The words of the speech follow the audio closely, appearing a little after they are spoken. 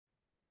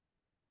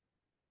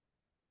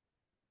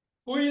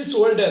Who is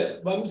older,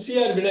 Vamsi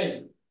or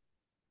Vinay?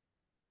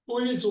 Who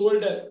is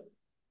older?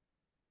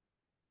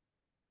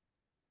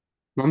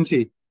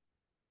 Vamsi.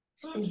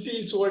 Vamsi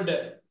is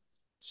older.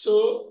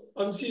 So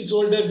Vamsi is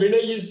older.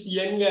 Vinay is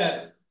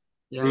younger.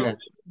 You Younger.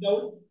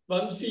 down.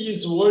 Vamsi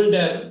is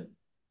older.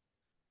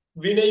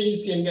 Vinay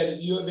is younger.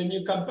 When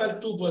you compare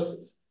two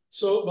persons,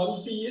 so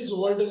Vamsi is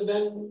older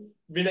than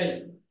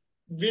Vinay.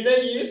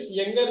 Vinay is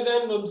younger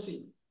than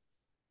Vamsi.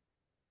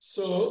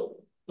 So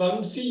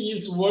Vamsi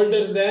is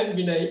older than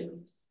Vinay.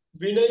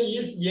 Vinay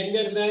is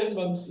younger than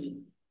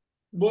Vamsi.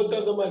 Both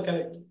of them are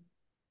correct.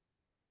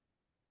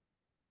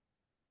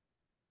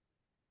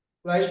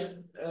 Right,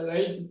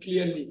 right,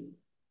 clearly.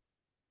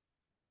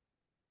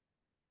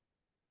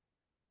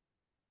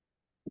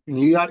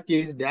 New York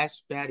is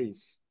dash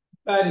Paris.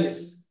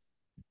 Paris.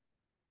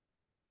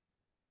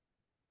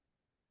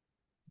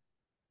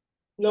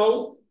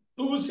 Now,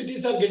 two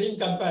cities are getting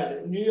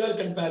compared, New York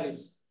and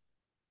Paris.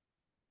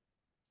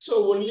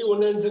 So only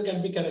one answer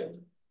can be correct.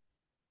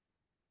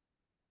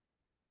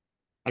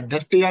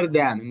 Dirtier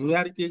than. New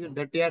York is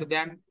dirtier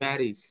than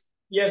Paris.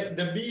 Yes,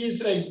 the B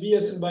is right. B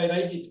as in by,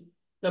 write it.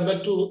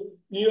 Number two,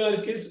 New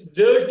York is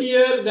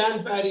dirtier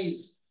than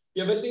Paris.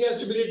 Everything has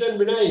to be written,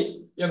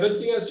 Vinay.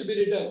 Everything has to be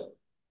written.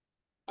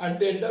 At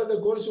the end of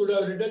the course, you would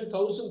have written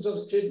thousands of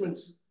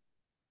statements.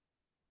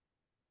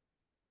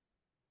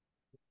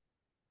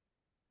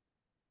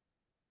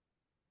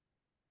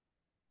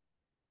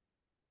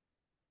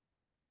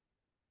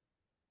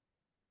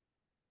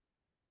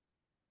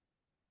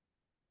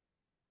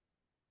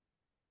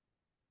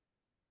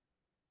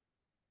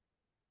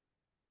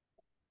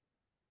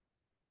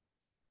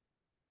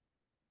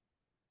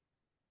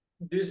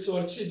 This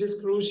worksheet is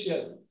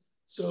crucial.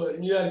 So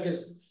New York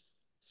is.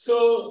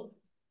 So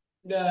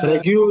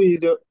Prague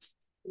is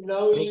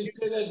now you Prague.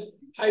 say that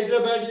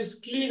Hyderabad is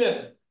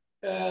cleaner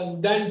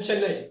than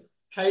Chennai.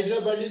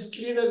 Hyderabad is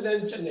cleaner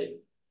than Chennai.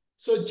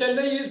 So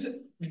Chennai is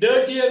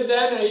dirtier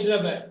than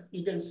Hyderabad,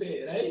 you can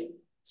say, right?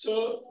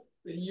 So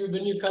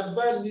when you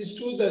compare these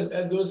two,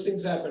 those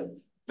things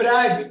happen.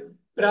 Prague.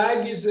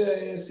 Prague is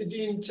a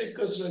city in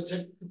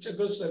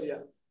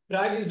Czechoslovakia.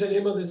 Prague is the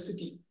name of the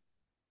city.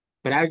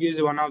 Prague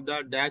is one of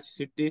the dash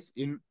cities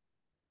in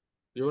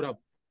Europe.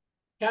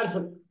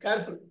 Careful,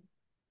 careful.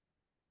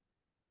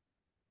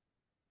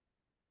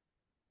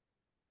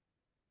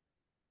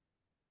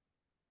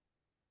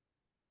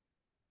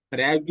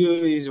 Prague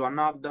is one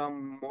of the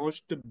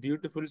most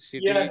beautiful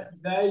city. Yes,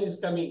 that is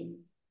coming.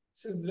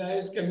 Since that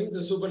is coming,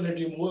 the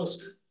superlative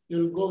most.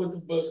 You'll go with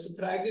the first.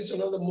 Prague is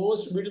one of the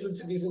most beautiful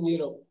cities in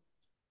Europe.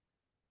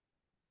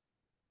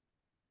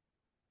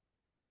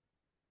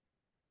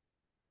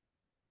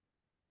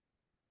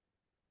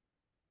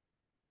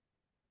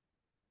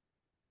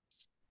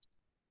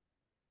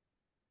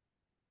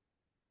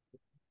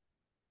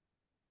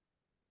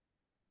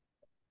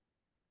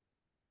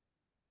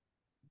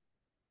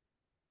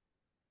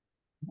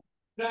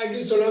 Prague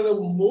is one of the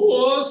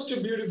most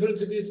beautiful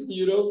cities in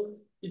Europe.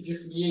 It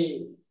is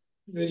A.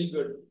 Very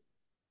good.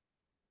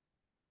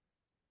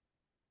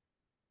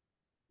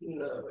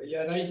 No,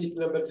 yeah, write it.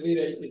 Number three,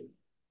 write it.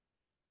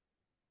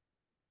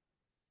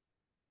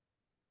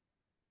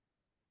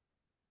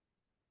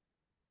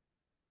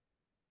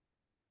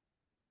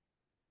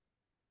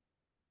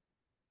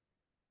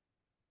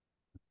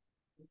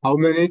 How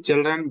many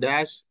children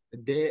dash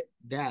they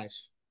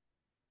dash?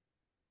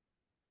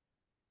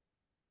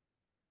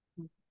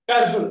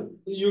 Careful.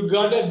 You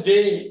got a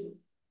day.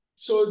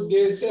 So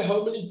they say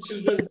how many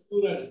children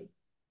plural.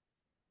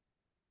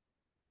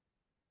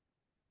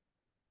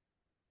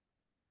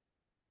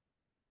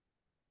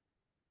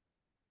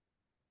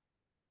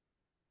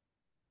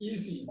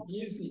 Easy,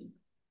 easy.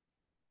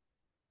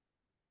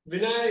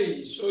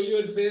 Vinay, show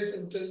your face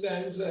and tell the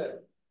answer.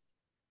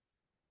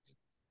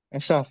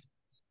 Yes, sir.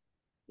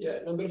 Yeah,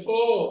 number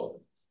four.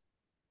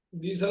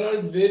 These are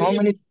all How very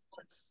many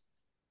important.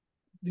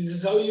 This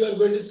is how you are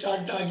going to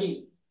start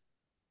talking.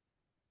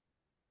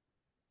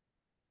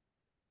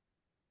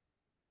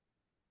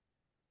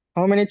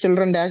 how many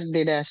children dash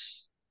they dash?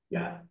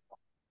 Yeah.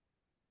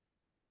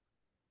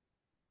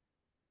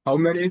 How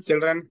many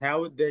children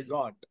have they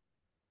got?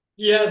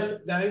 Yes,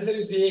 the answer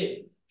is A. Yeah.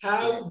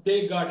 Have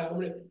they got how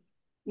many?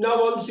 Now,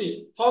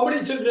 Vamsi, how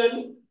many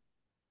children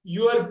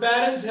your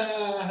parents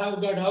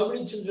have got? How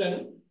many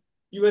children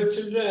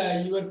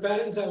your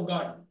parents have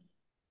got?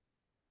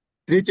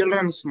 Three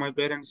children, my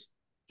parents.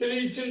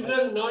 Three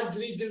children, not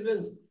three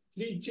children.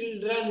 Three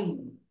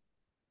children.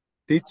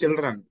 Three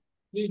children.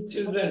 Three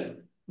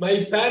children.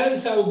 My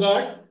parents have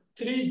got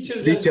three Three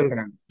children.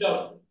 children.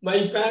 No, my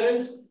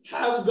parents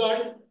have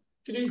got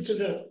three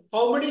children.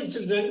 How many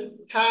children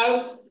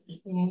have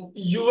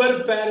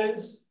your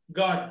parents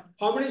got?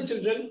 How many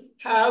children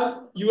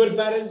have your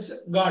parents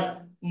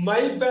got?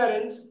 My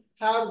parents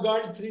have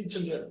got three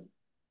children.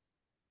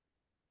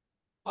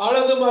 All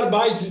of them are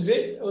boys, is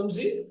it,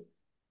 Vamsi?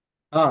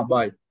 Ah,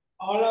 boy.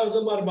 All of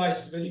them are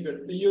boys. Very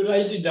good. You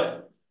write it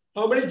down.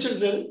 How many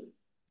children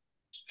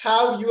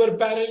have your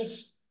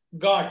parents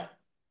got?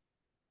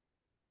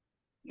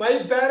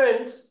 My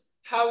parents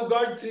have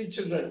got 3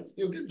 children.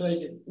 You can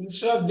write it.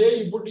 Instead of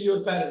they, you put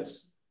your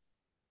parents.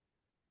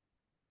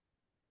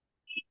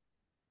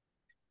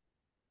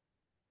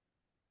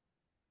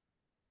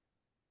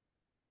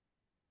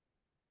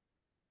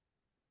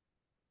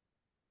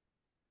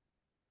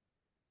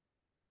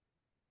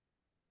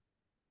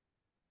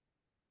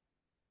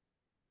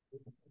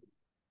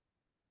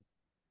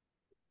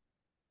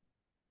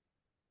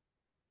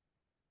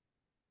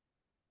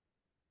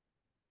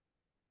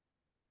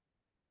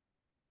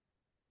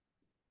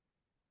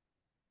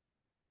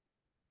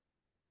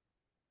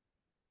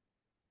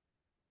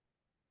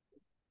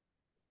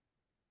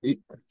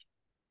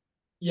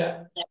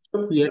 Yeah.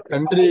 A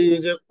country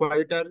is a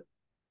quieter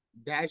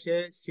dash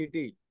a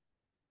city.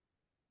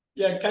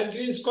 Yeah,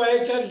 country is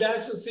quieter than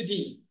a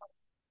city.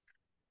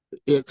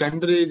 A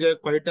country is a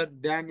quieter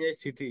than a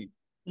city.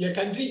 A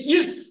country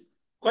is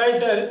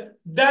quieter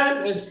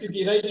than a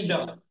city. Write it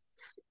down.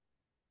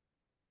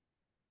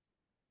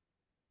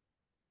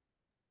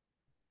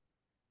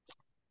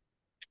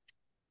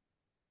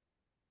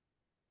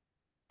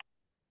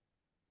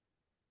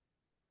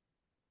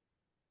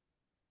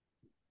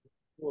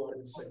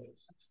 One second.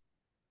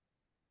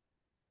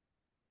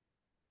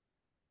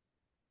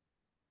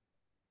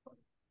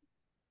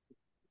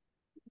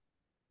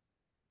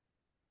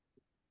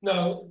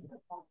 Now,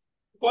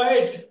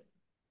 quiet.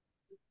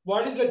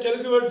 What is the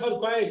Telugu word for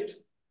quiet?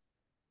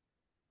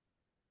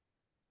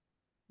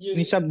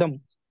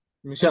 Nishabdam.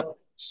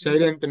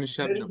 Silent Very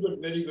Nishabdam.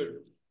 good, very good.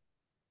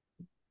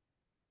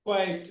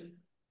 Quiet.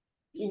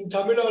 In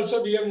Tamil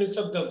also we have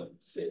Nisabdam.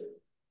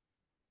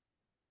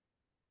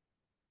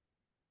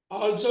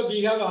 Also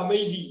we have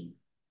Amaidi.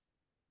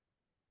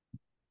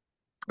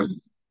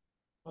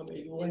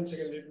 Amaidi. One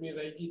second, let me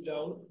write it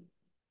down.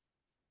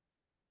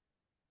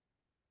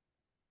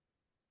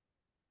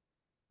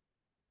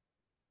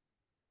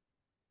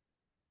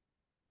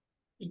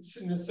 It's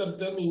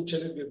Nisabdam in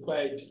Telugu,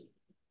 quiet.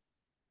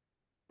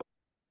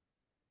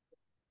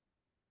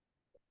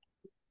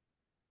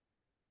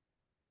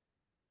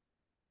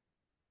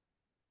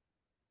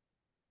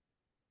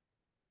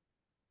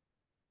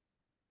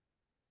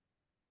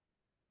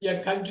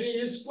 A country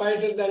is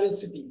quieter than a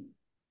city.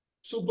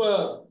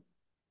 Super.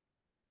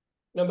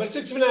 Number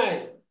 6,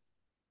 Vinay.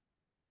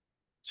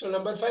 So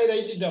number 5,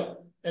 write it down.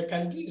 A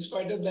country is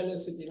quieter than a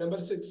city. Number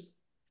 6.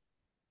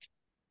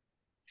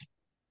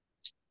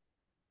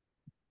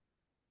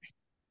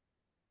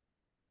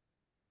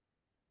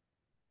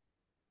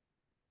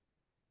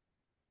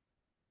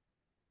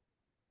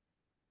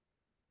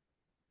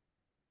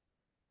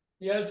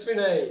 Yes,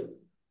 Vinay.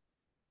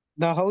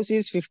 The house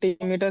is 50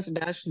 meters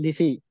dash the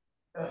sea.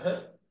 Uh-huh.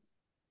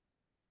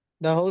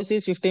 The house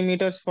is 50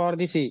 meters for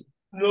the sea.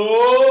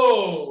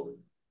 No.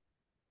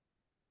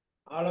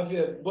 All of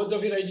you, both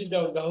of you write it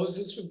down. The house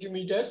is 50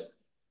 meters.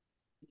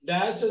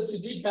 Dash a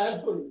city.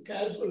 Careful,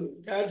 careful,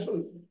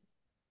 careful.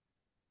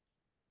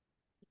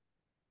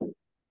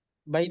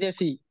 By the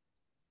sea.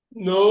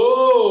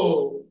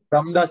 No.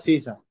 From the sea,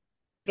 sir.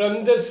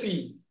 From the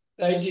sea.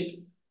 Write it.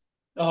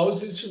 The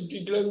house is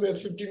 50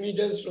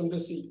 meters from the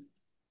sea.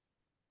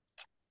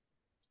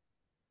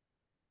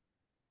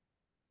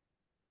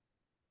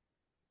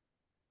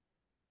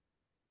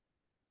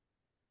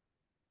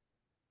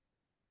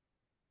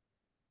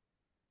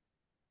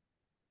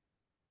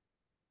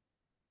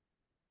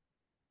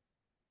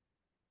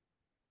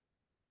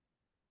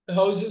 The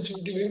house is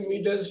 50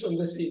 meters from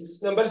the sea.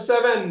 Number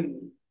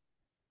 7.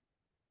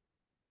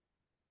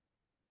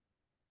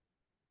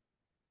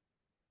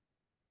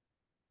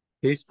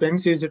 He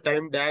spends his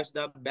time dash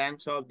the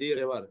banks of the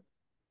river.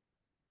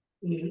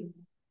 Mhm.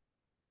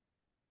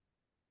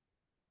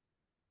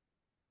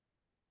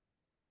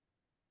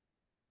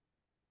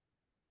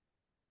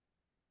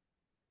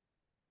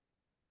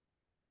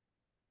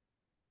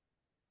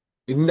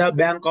 In the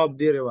bank of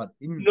the river.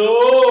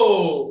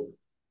 No.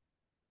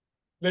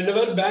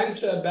 Whenever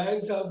banks of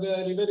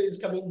the river is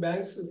coming,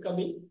 banks is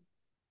coming.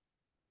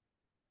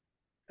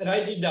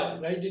 Write it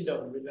down. Write it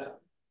down.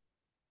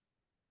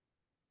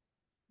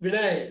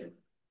 Vinay.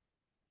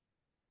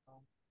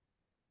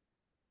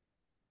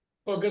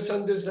 Focus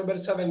on this number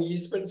 7. He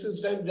spends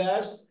his time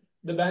dash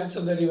the banks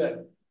of the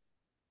river.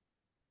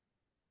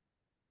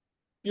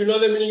 You know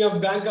the meaning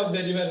of bank of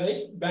the river,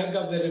 right? Bank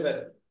of the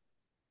river.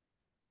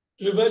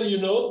 River, you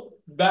know.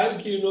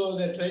 Bank, you know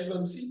that, right,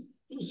 Vamsi?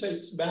 2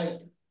 sides,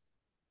 bank.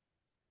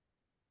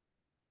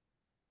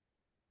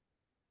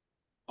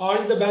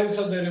 On the banks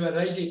of the river,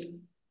 write it.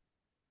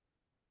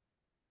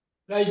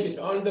 Write it,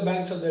 on the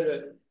banks of the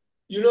river.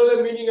 You know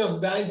the meaning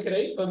of bank,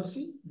 right,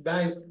 Vamsi?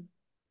 Bank.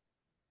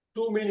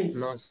 2 meanings.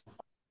 No, sir.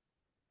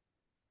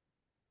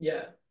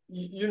 Yeah.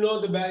 You know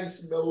the banks.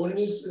 One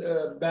is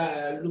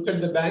look at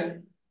the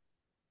bank.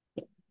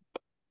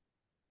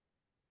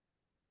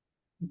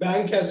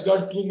 Bank has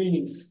got 2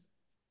 meanings.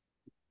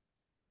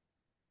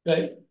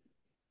 Right?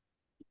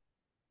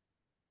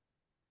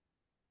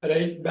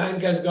 Right?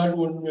 Bank has got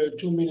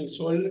 2 meanings.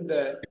 One,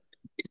 the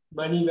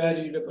money where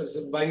you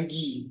deposit,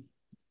 banki.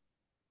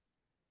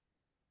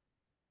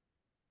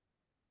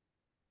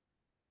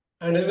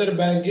 Another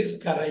bank is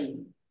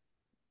Karai.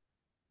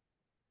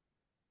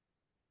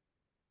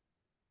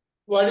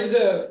 what is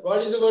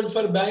the word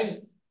for bank?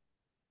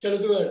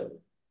 Telugu word.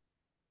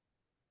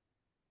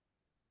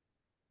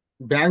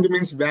 Bank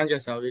means bank,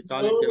 sir. We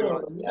call in Telugu No,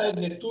 also. yeah,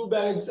 the two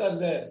banks are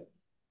there.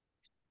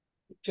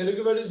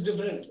 Telugu word is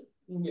different.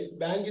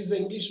 Bank is the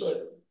English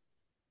word.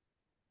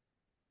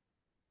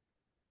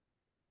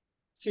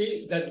 See,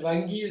 that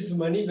Vangi is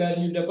money where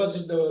you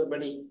deposit the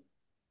money.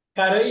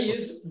 Karai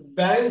is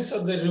banks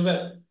of the river.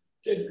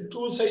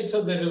 Two sides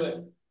of the river.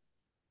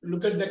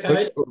 Look at the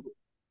Karai,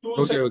 two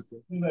Okay, sides okay.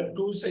 of the river,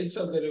 two sides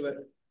of the river.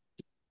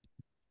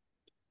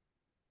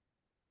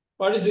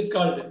 What is it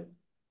called?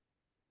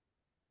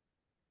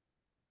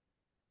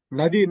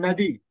 Nadi,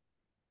 Nadi.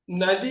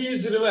 Nadi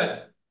is river.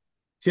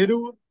 Cheru.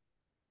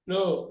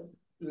 No,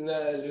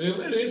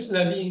 river is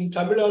Nadi. In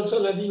Tamil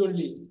also Nadi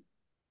only.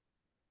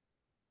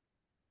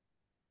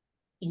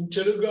 In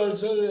Telugu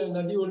also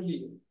Nadi only.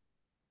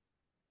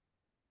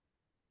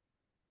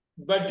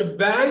 But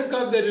bank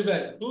of the river,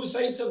 two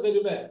sides of the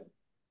river.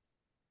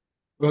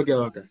 Okay,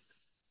 okay.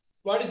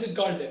 What is it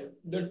called?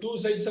 The two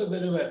sides of the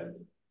river.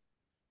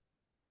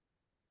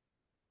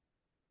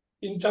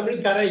 In Tamil,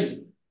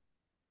 Karai.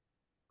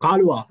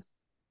 Kalwa.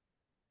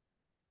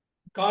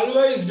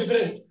 Kalwa is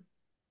different.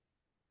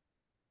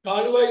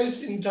 Kalwa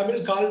is in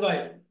Tamil Kalvai.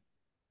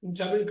 In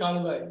Tamil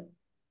Kalvai.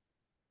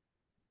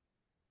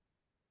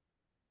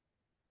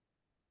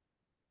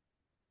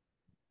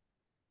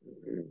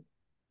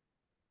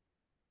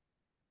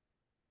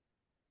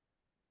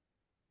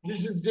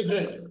 This is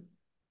different.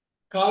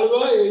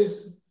 Kalwa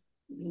is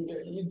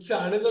it's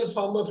another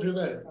form of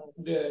river.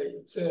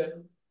 It's a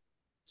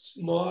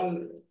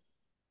smaller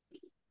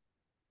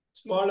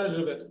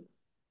river.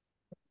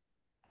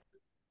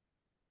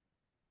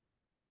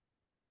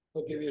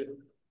 Okay,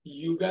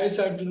 you guys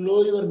have to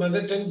know your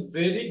mother tongue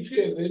very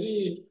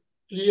very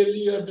clearly.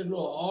 You have to know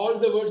all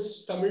the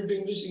words Tamil to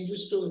English,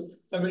 English to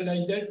Tamil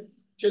like that.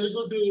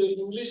 Telugu to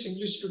English,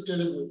 English to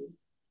Telugu.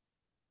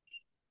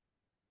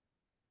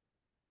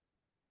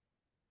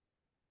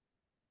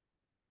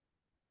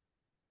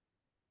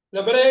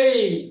 Number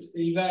 8,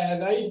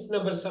 right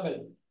number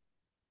 7.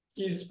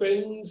 He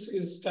spends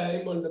his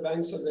time on the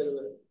banks of the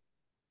river.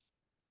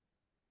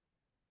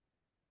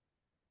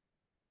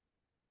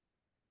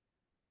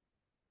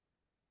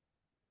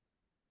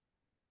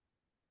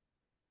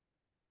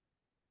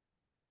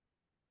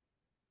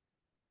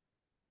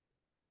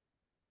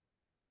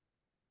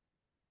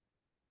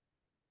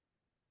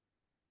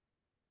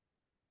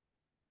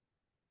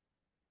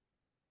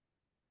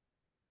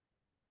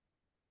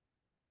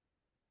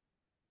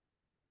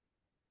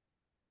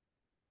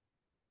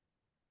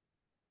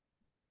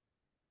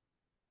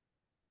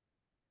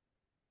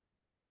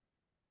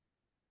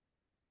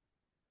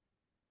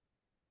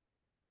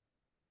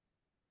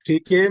 She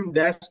came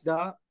dash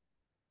the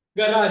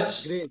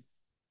Garage. grave,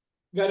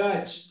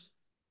 Garage.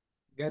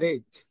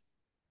 garage.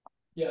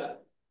 Yeah.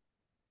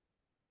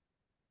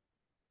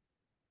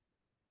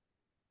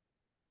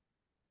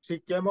 She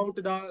came out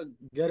the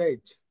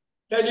garage.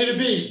 Can you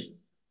repeat?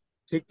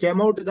 She came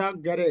out the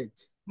garage.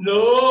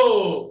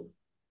 No.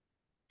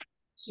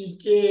 She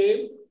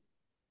came.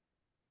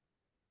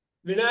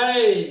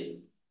 Vinay.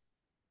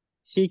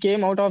 She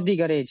came out of the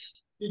garage.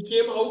 She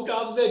came out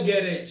of the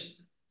garage.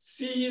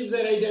 C is the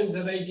right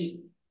answer. Write it.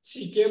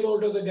 She came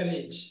out of the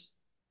garage.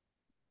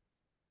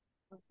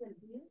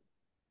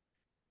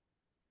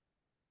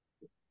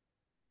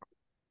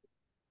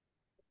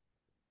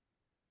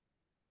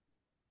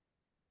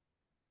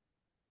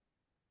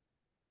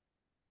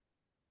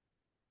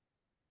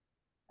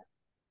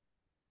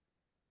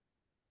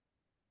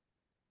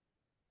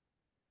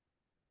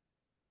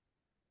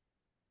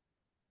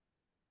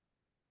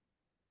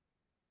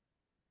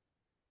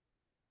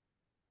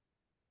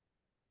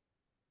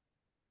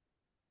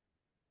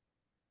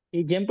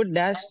 He jumped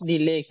dash the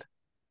lake.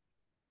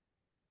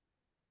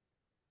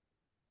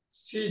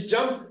 She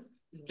jumped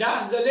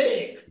dash the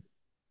lake.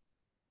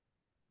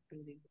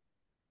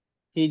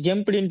 He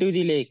jumped into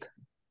the lake.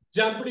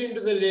 Jumped into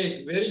the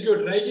lake. Very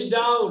good. Write it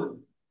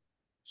down.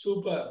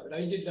 Super.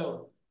 Write it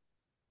down.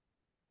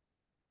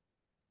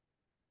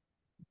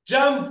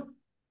 Jump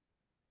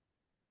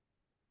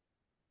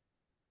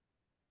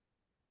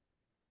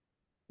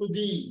to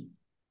the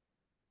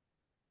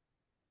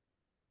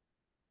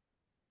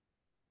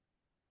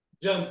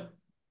jump.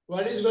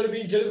 What is going to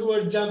be in Telugu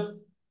word jump?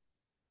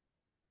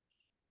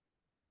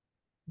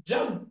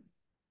 Jump.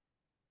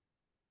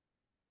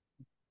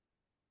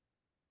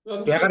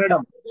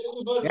 Yagaradam.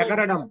 Telugu word for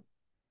Yagaradam.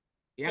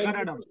 Can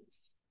Yagaradam.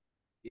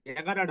 you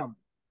Yagaradam.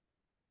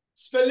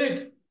 spell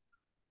it?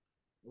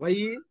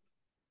 Y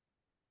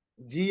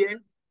G A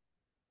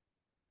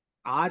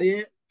R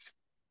A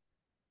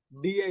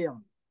D A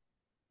M.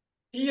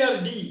 T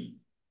or D?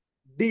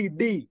 D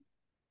D.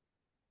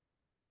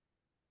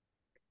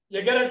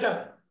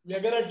 Yagaratam.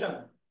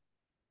 Yagaratam.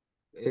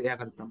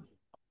 Yagaradam.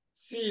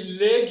 See,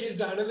 lake is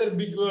another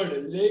big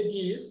word. Lake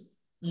is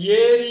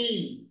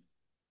Yeri.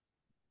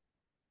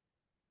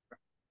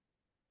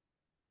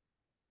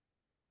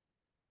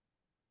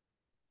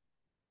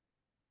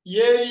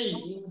 Yeri.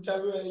 In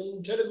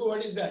Telugu,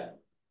 what is that?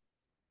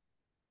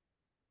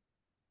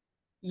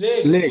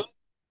 Lake. Lake.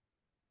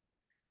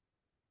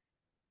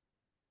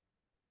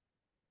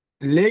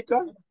 Lake.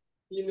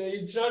 You know,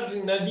 it's not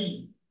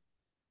Nadi.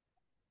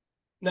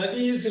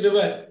 Nadi is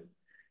river.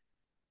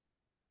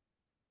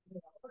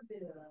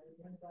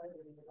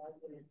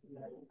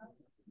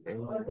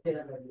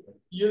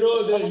 You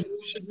know the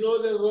you should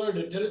know the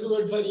word, Telugu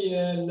word for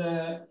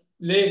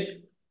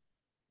lake.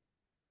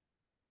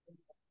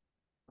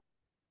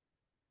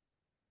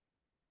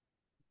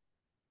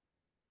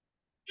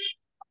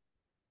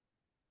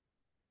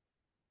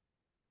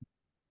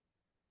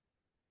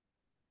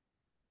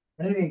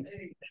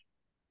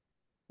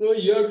 So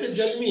you have to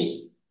tell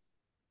me.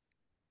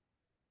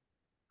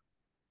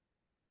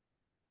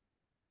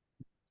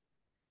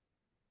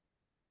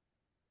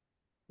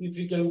 If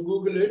you can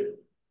Google it.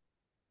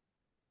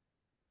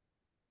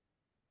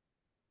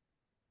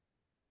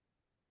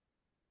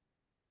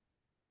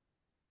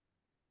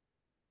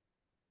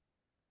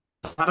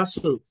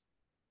 Sarasu.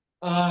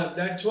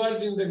 That's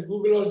what in the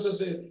Google also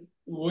say.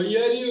 Why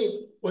are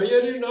you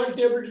not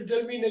able to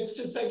tell me next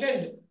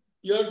second?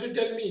 You have to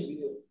tell me.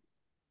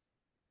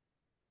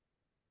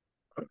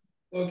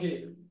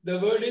 Okay. The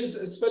word is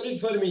spell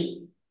it for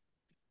me.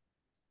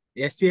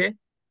 S-A.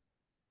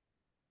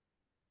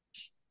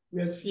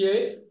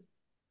 S-A.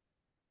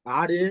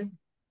 R-A.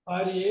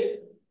 R-A.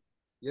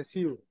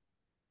 S-U.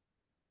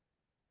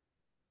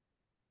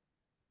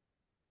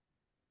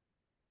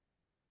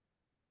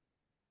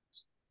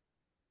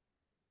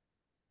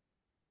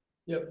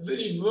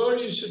 Every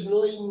word you should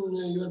know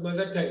in your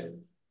mother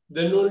tongue.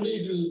 Then only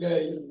it will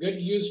you'll get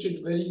used to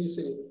it very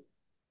easily.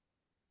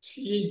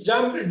 He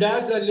jumped,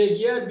 dash the leg.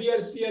 Here, B,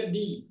 or C, or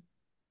D.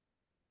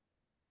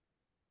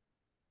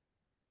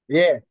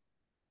 Yeah.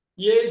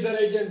 A is the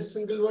right hand.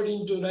 Single word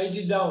into. Write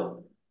it down.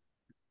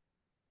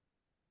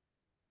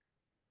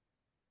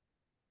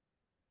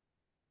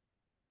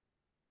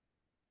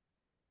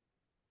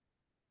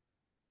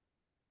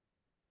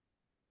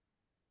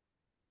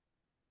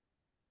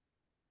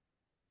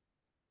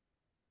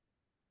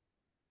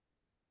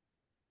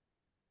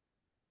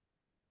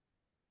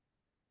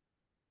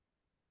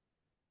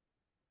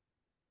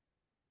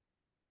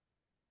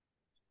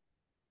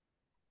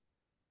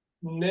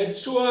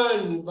 Next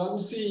one,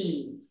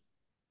 Vamsi.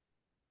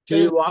 He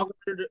Tell.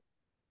 walked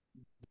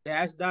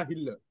dash the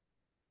hill.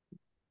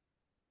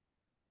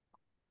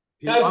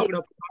 He Careful. walked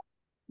up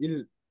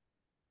hill.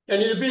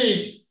 Can you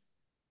repeat?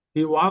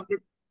 He walked.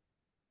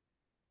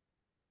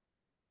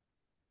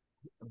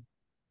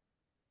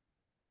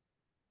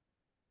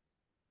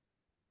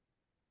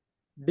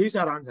 These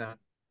are answer.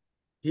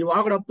 He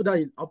walked up the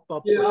hill. Up.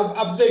 Yeah,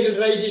 up the hill.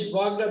 Write it.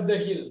 Walked up the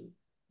hill.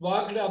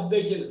 Walked up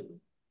the hill.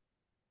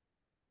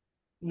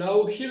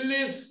 Now hill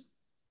is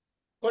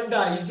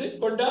Konda. Is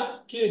it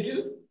Konda?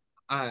 Hill?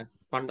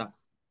 Panda.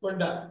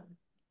 Konda.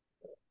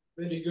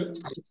 Very good.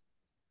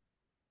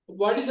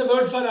 What is the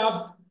word for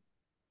up?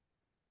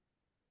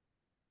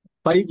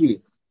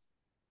 Paiki.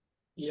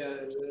 Yeah,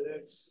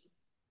 that's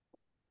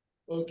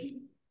okay.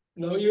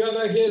 Now you have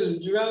a hill,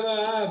 you have a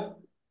up,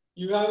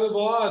 you have a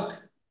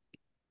walk.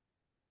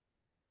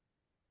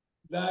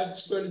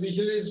 That's going to be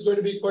hill is going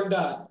to be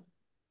Konda.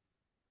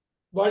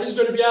 What is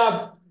going to be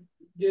up?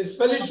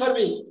 Spell it for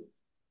me.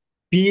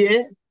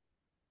 P-A.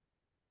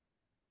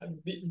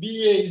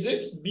 B-A, is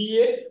it?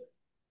 B-A?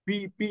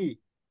 P.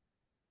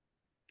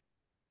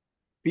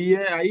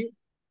 P-A-I-K-I.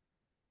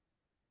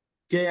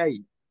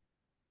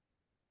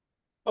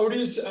 How do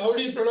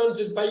you pronounce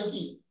it?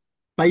 Paiki.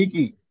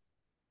 Paiki.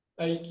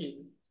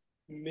 Paiki.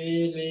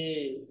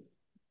 Melee.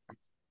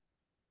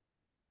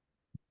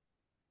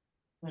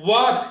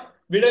 Walk.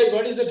 Vidai,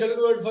 what is the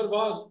Telugu word for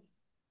walk?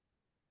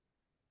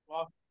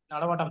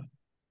 Nadavatam.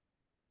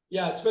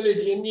 Yeah, spell it.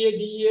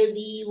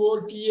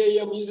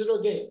 N-A-D-A-V-O-T-A-M. Is it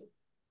okay?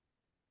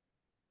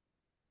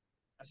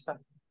 Yes, sir.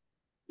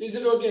 Is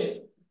it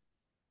okay?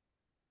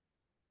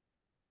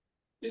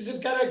 Is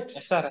it correct?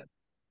 Yes, sir.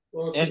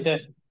 Okay.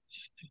 Yes.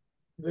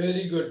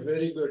 Very good,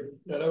 very good.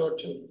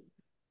 Nadavatam.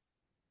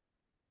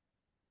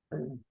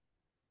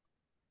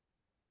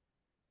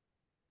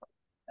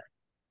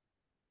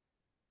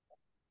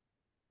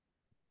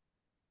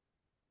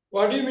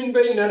 What do you mean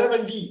by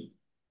Nadavandi?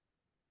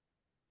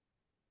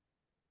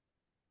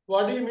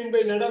 What do you mean by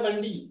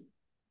Nadavandi?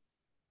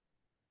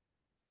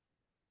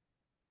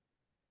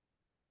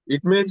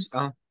 It means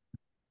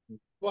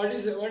What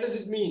does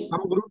it mean?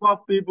 some group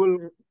of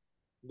people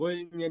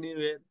going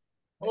anywhere.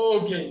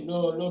 Okay,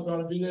 no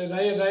problem.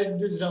 Write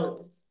this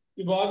down.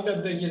 You walked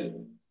up the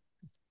hill.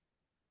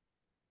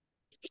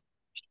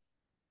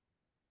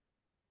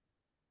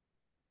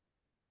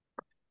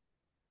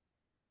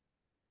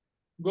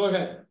 Go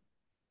ahead.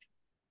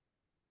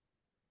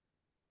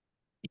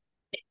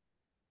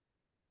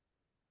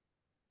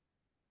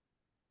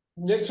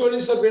 Next one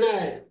is for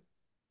Vinay.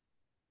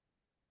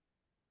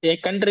 A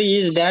country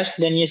is dash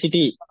than a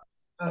city.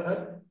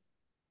 Uh-huh.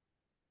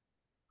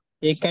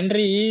 A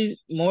country is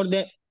more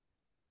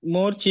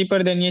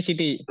cheaper than a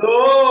city.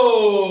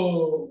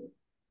 No.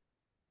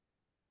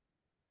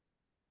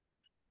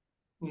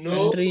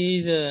 No. Country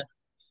is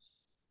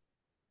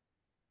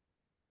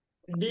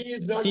D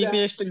is not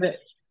the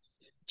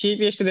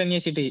cheapest than a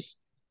city.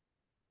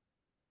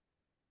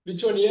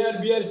 Which one? A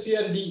or B or C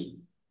or D?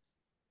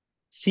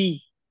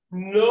 C.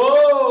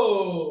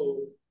 No.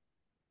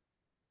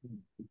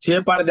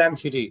 Cheaper than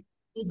city.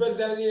 Cheaper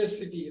than a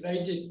city.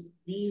 Write it.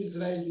 B is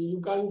right.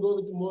 You can't go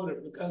with more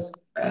because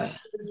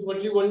it's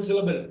only one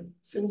syllable.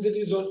 Since it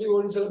is only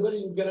one syllable,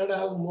 you cannot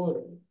have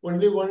more.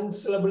 Only one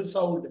syllable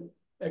sound.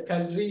 A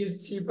country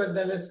is cheaper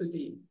than a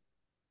city.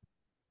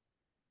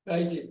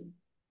 Write it.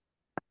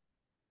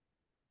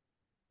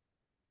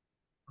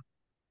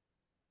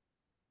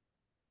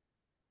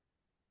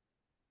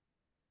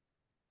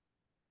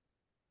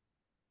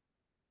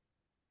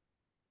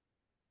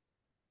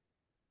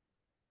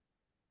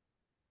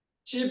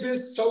 Cheap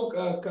is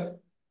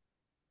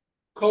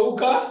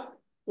Kauka.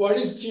 What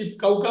is cheap?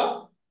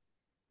 Kauka?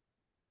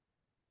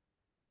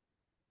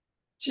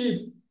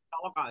 Cheap.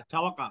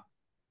 Chawaka.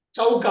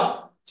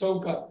 Chauka.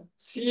 Chauka.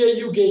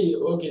 C-A-U-K-E.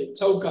 Okay.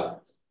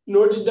 Chauka.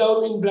 Note it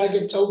down in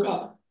bracket.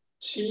 Chauka.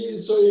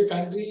 So a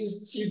country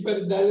is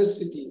cheaper than a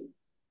city.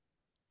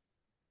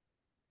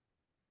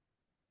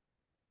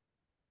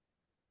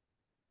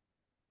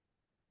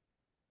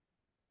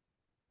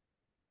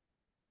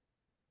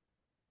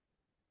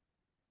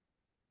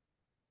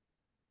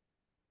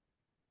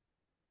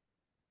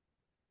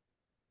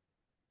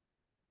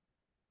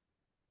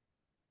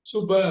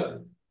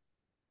 Super.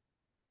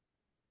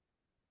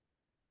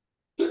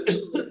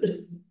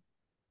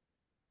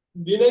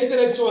 Vinay, the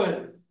next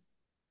one.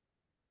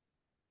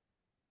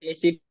 A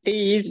city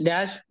is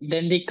dash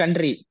than the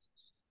country.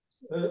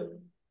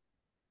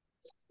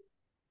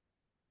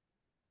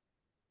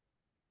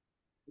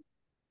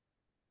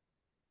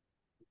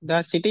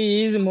 The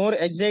city is more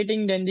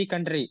exciting than the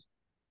country.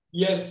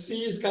 Yes,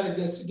 C is correct.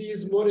 The city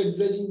is more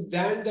exciting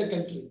than the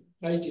country.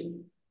 Write it.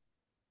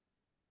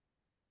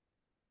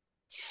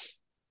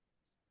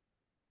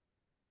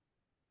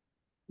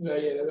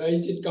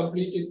 Write it,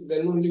 complete it.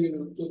 Then only we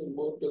will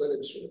move to the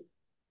next one.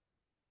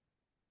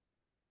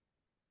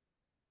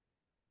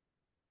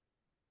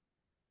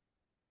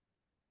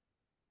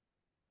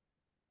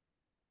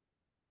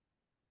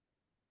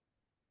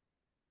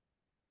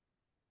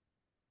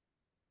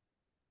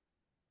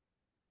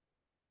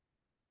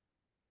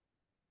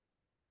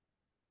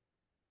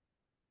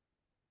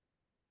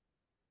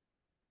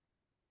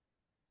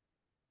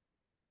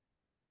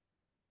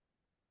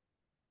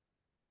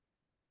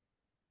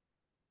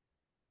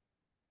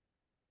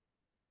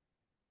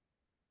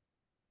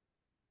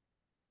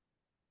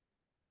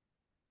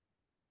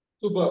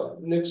 Super.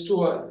 Next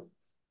one.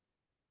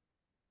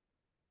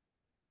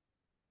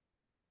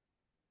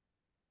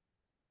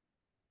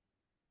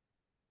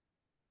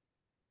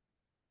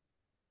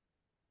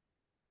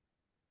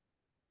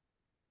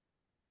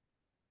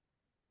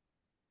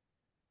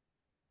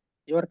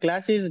 Your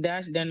class is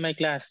dash than my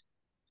class.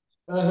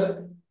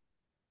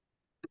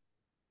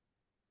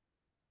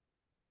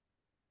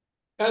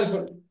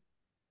 Careful.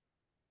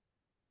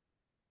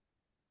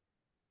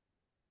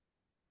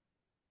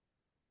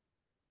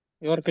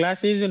 Your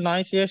class is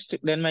noisiest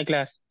than my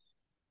class.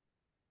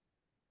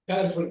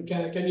 Careful.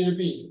 Can you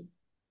repeat?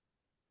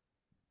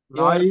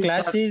 Your Noise.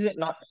 class is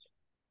not.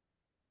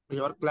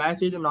 Your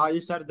class is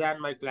noisier than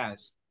my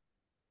class.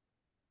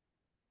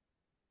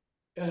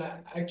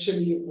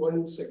 Actually,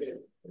 one second.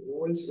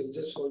 One second.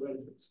 Just hold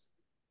on. Please.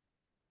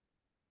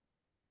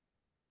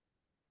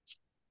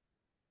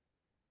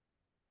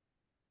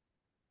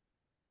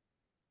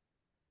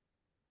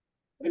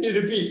 Can you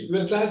repeat?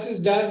 Your class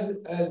is dash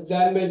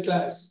than my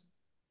class.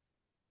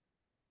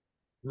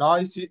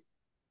 Noisier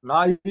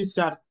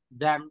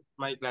than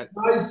my class.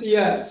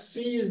 Noisier.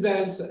 C is the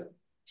answer.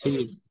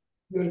 C.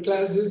 Your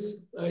class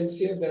is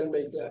noisier than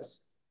my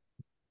class.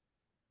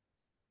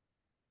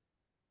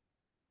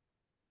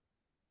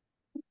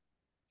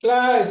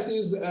 Class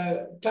is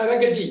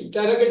Taragati.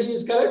 Taragati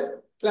is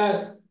correct?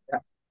 Class.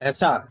 Yes,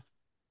 sir.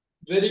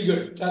 Very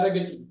good.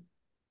 Taragati.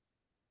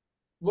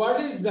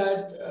 What is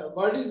that?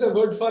 What is the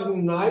word for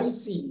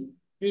noisy?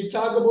 We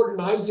talk about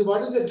noisy.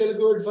 What is the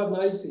Telugu word for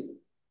noisy?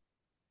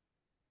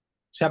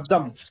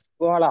 Shabdam.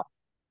 Goala.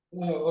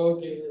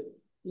 Okay.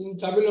 In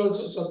Tamil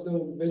also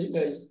something very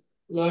nice.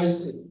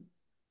 Noisy.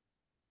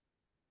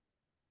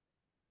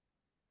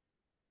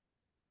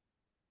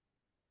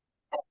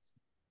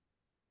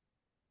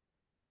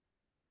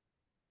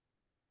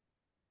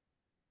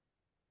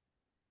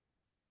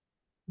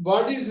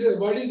 What is the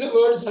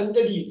word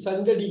sandadi?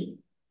 Sandadi.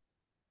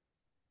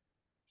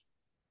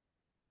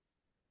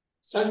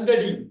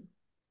 Sandadi.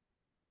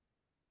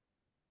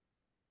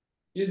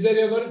 Is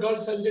there a word called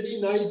sandadi?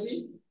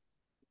 Noisy?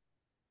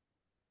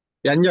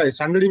 Enjoy.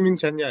 Sunday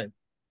means enjoy.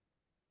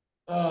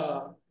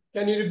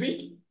 Can you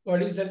repeat?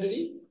 What is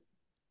sandadi?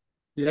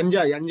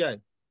 Enjoy.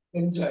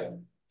 Enjoy.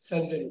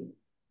 Sandadi.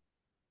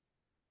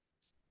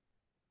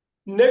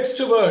 Next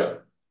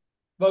word.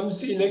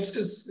 Vamsi, next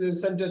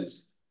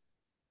sentence.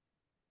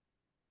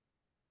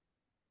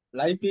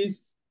 Life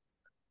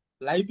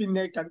in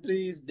a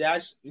country is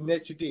dash in a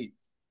city.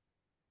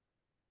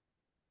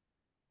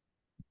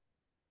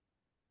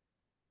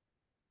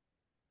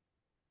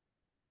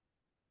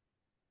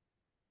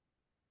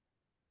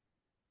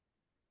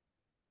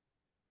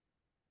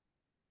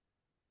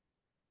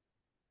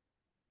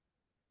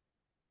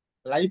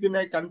 life in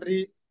a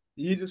country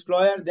is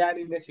slower than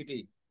in a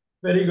city.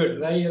 Very good.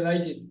 Write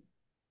it.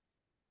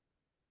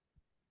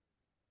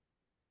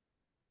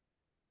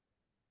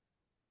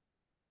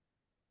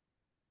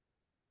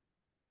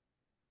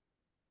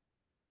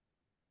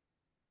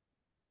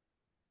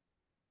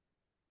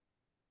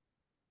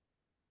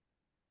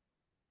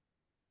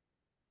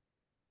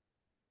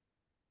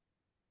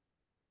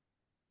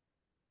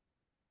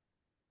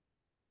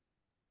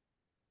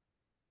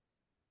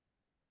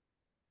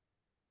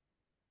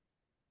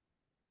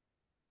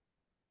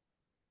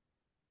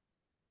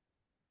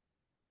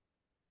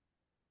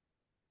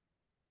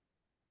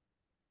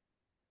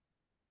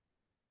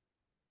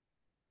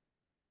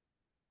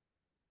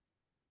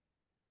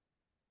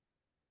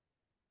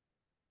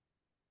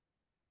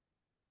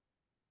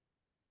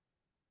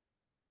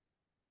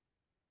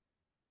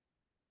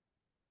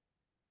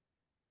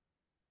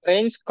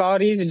 Train's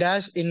car is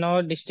dash in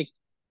our district.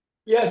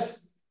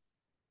 Yes.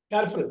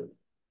 Careful.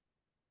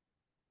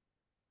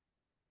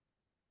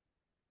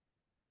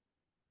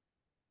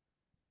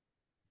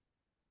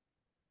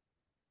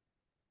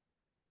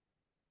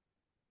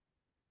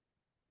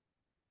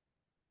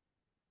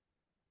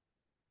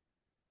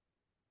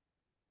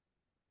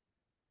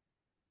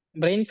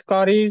 Brain's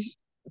car is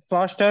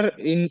faster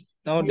in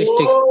our district.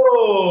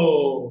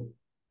 Whoa.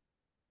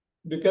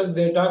 Because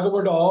they talk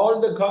about all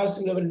the cars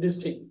in our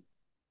district.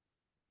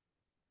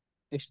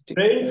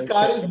 Brain's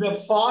car Okay. is the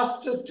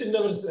fastest in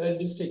our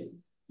district.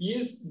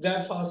 Is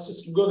the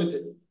fastest. Go with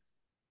it.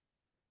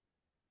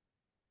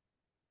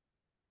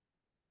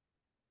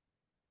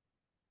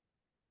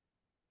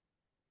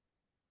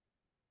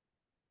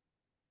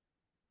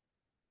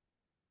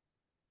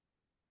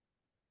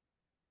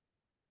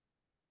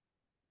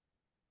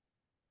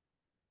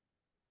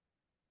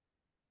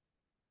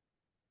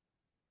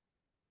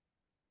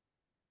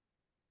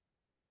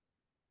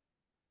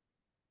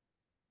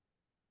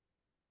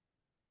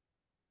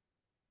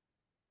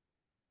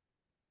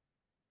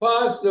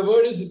 Fast, the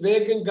word is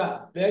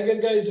Veganga.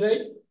 Veganga is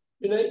right.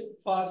 Vinay,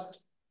 fast.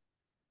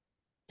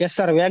 Yes,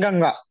 sir.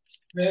 Veganga.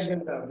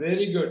 Veganga,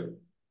 very good.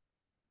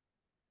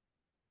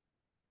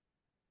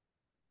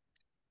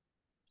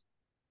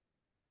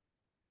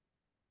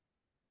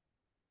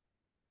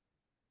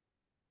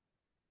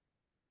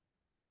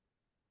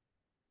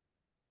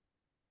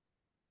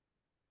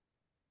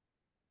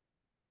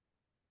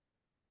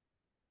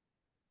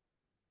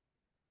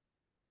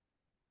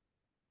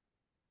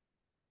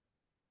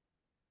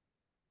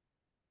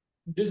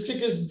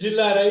 District is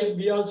Jilla, right?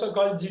 We also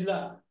call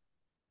Jilla.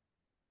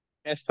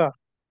 Yes, sir.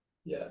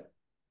 Yeah.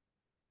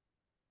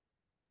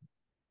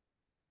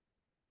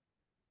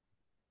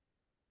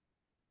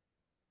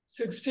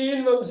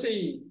 Sixteen,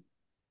 Vamsi.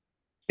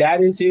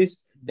 Paris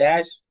is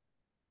dash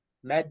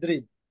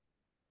Madrid.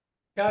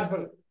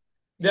 Careful.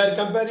 They are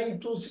comparing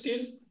two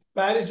cities,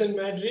 Paris and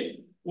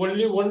Madrid.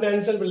 Only one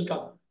answer will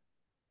come.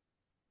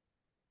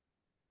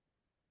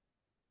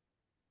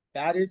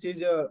 Paris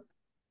is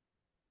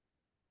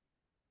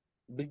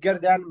bigger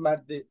than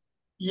Madrid.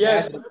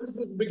 Yes, Madrid. Paris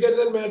is bigger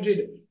than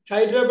Madrid.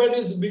 Hyderabad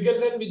is bigger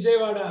than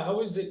Vijayawada.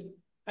 How is it?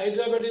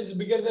 Hyderabad is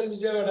bigger than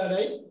Vijayawada,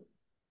 right?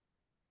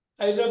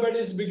 Hyderabad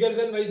is bigger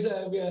than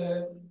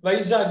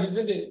Vizag,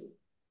 isn't it?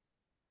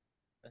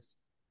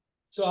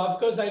 So of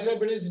course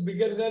Hyderabad is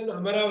bigger than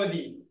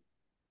Amaravati.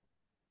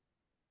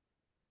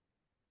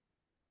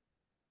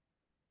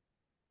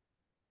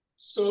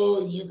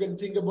 So you can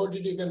think about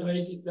it, you can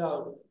write it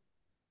down.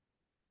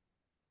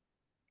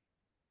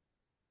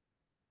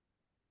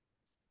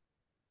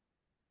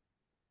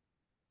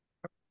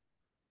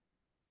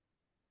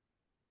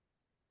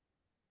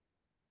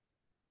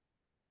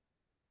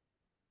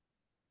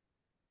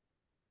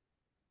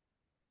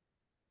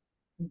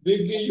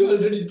 Big, you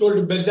already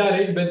told Beja,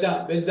 right?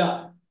 Beja,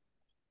 Beja.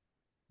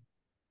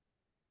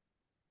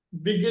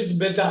 Big is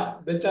Beta,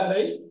 Beta,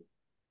 right?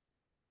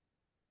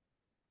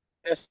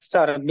 Yes,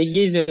 sir. Big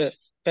is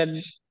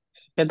ped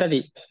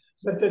Pedadi.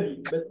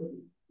 Betadi,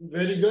 Betadi.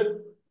 Very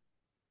good.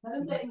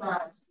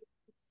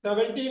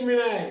 17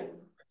 minutes.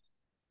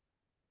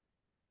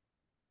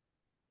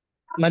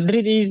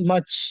 Madrid is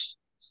much.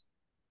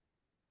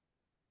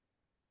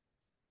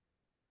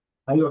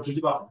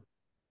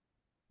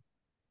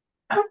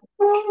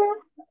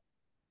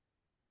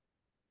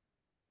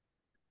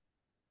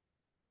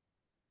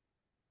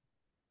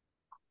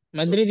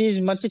 Madrid is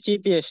much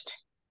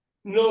cheapest.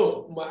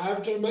 No,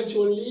 after much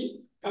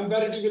only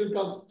comparative will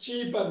come.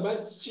 Cheaper,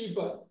 much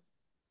cheaper.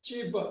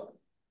 Cheaper,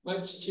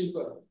 much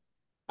cheaper.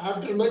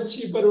 After much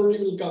cheaper only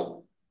will come.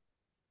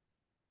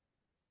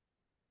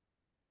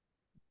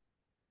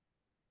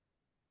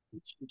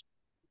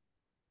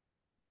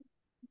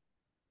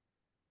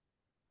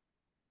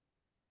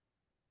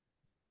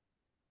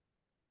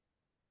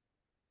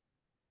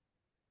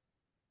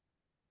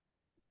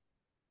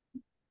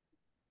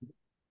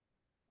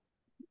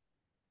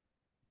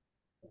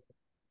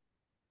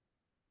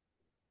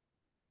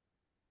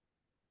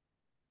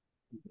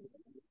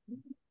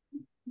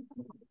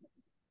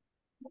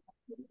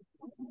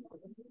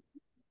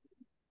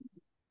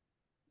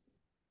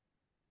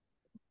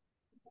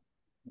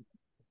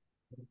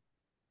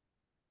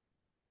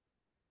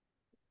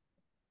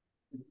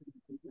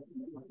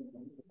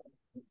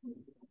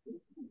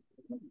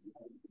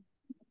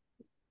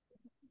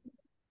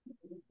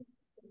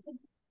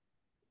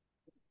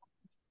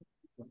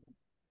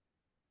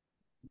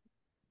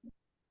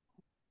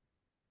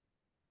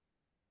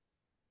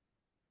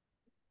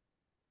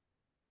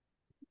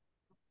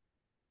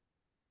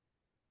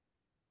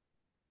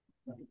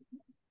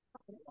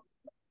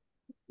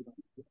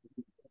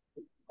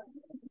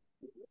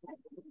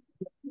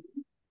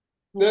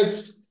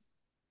 Next.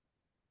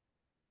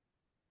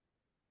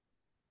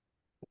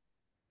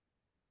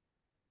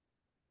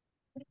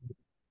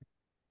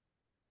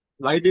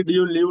 Why did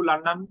you leave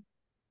London?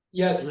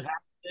 Yes. You had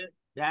a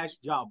dash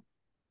job.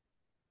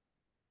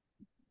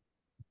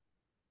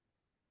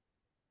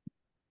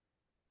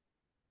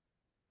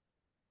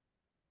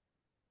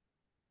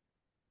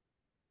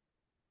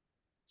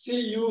 See,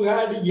 you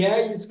had yeah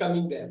is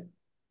coming there.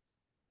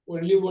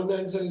 Only one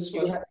answer is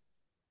possible.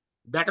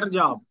 Better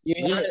job. You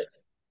Yeah. had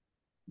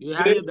You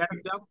have a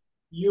better job.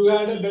 You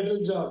had a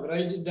better job.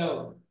 Write it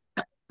down.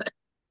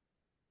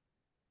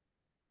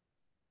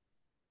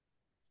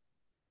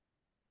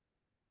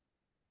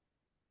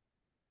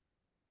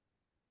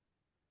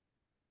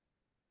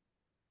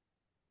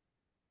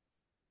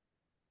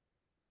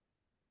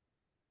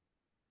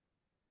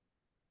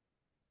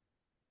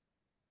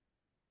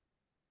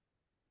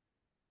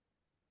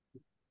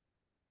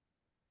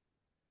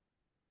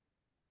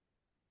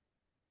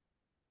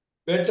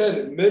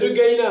 Better.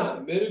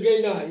 Merugaina.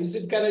 Merugaina. Is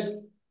it correct?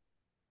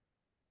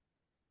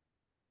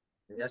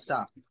 Yes,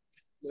 sir.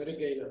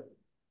 Merugaina.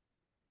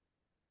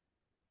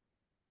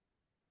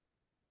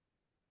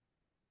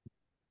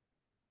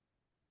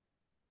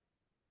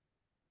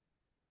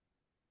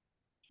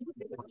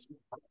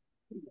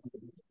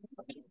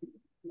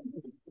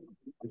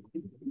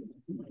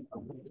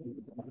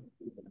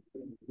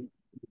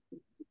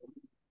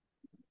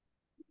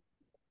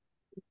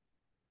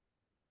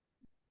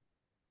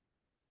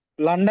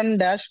 London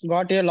dash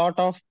got a lot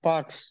of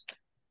parks.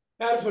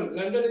 Careful.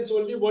 London is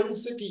only one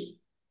city.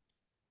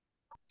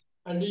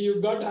 And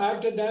you got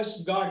after dash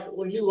got.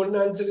 Only one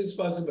answer is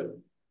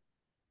possible.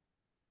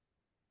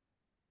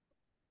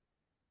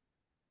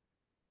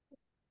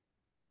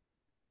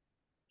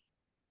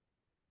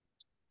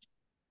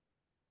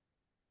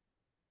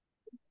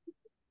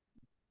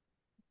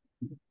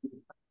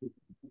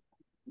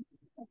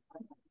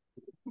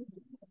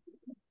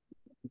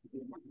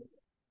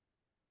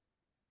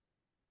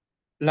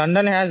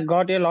 London has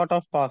got a lot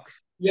of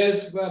parks.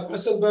 Yes,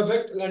 present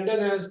perfect. London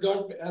has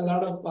got a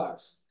lot of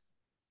parks.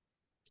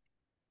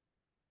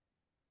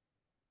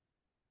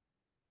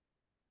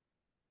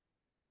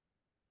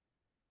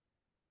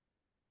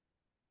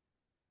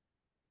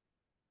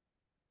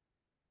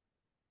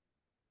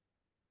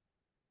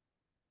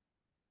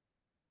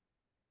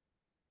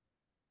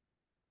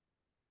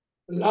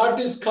 Lot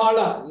is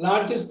Kala.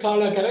 Lot is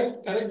Kala.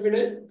 Correct? Correct,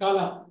 Vinay?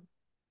 Kala.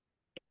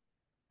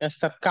 Yes,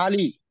 sir.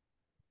 Kali.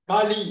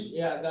 Kali.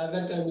 Yeah, the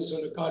other time is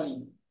on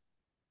Kali.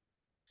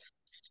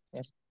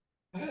 Yes.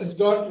 Has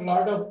got a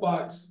lot of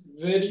parks.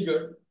 Very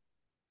good.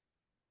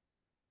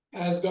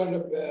 Has got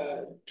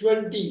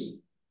 20.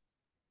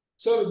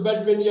 So,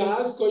 but when you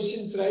ask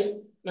questions, right?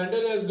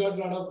 London has got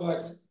a lot of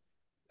parks.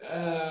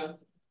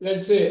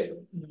 Let's say,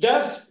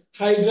 does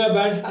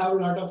Hyderabad have a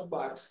lot of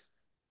parks?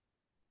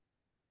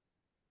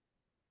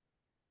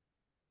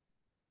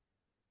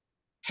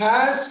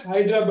 Has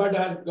Hyderabad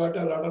had got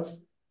a lot of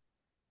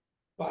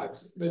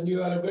parks? When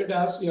you are going to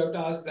ask, you have to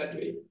ask that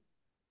way.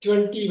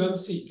 20,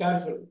 Vamsi,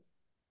 careful.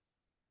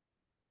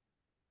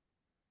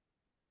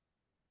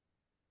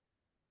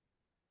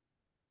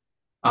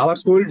 Our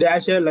school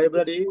dash a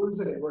library, One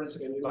second, one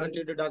second. but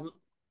it doesn't.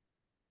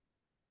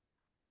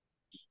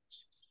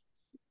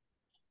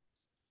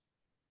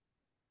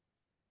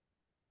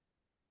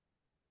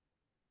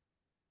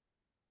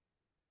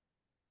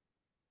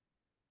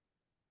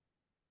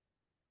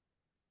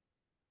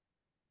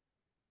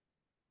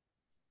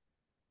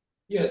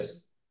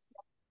 Yes.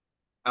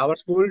 Our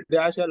school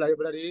dash a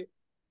library,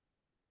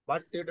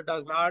 but it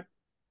does not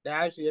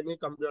dash any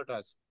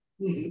computers.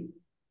 Mhm.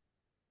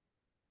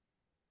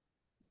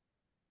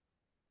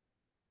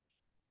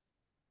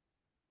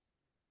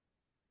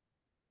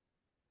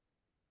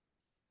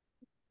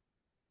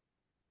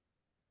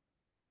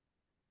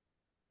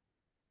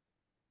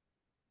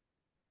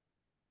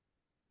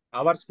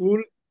 Our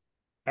school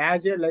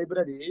has a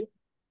library,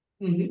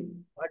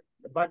 Mhm.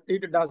 but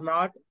it does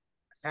not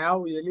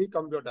have any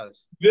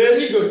computers.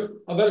 Very good.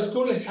 Our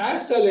school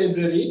has a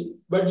library,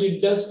 but it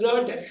does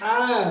not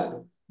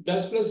have.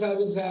 Does plus have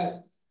is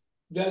has.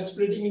 They are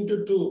splitting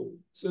into two.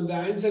 So the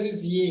answer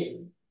is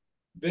A.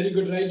 Very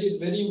good, right? It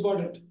very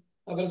important.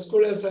 Our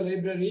school has a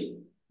library,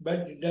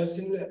 but it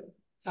doesn't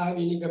have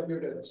any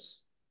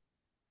computers.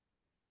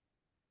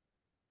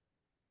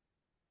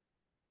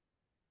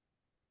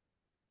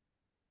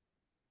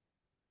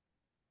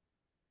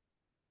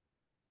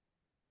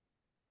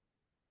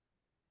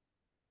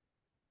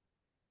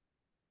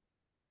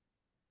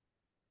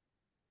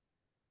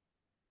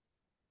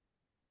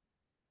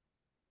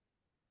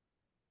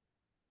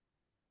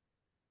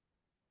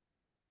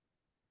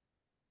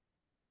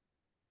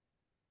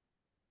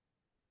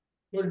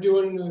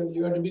 21,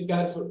 you have to be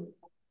careful.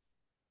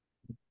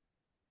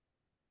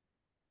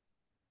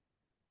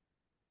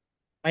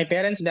 My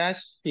parents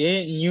dash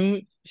a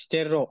new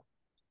stereo.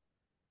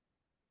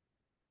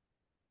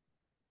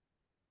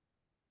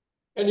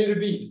 Can you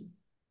repeat?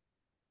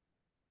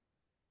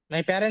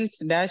 My parents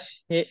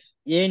dash a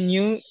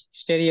new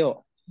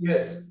stereo.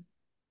 Yes.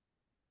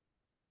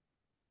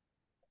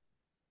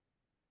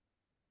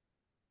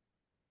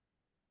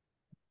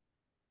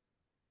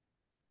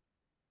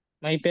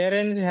 My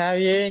parents have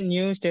a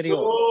new stereo.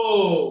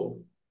 Oh,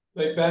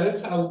 my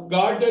parents have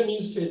got a new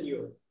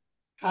stereo.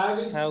 Have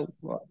is Have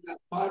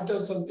part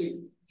of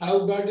something.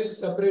 Have got is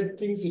separate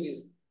things it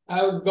is.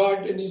 Have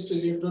got a new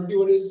stereo.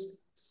 21 is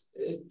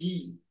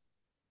D.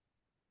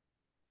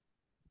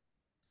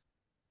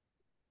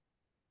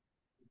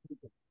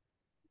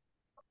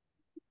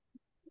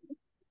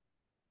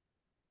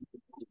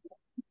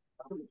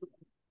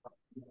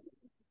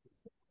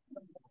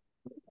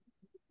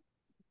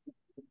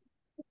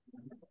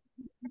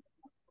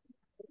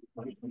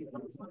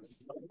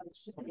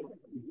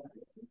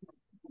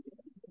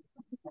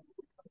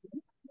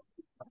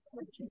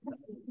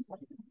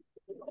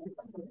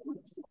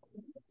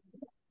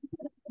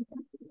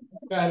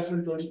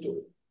 Careful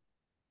 22.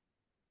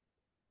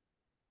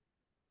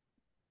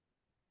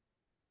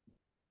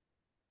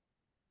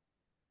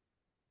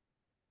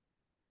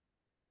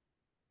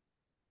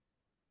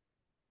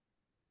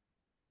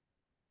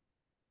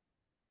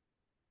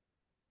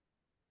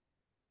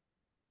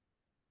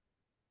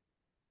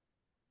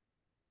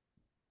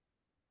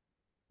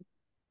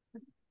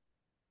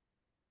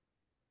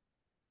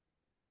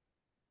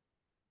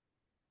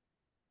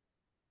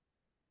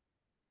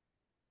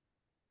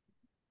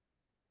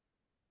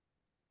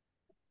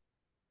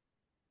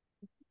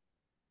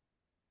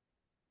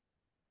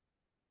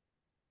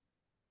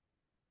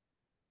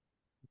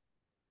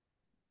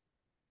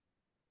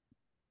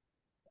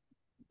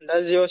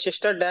 Does your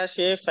sister dash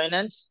a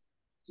finance?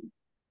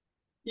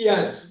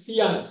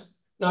 Fiance,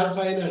 not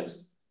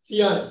finance.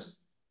 Fiance.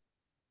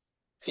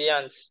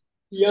 Fiance.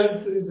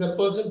 Fiance is a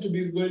person to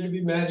be going to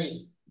be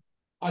married.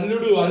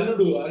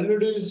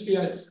 Alludu is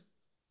fiance.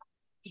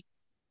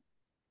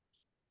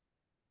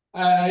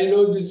 I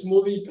know this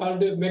movie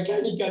called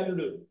Mechanic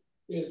Alludu.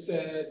 It's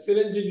a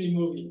Chiranjeevi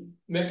movie.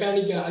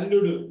 Mechanic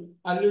Alludu.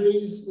 Alludu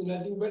is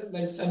nothing but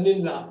like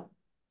son-in-law.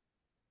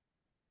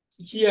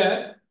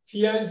 Here,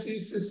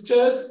 fiance's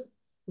sister's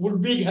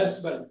would-be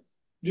husband.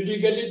 Did you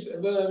get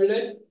it,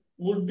 Vinay?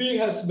 Would-be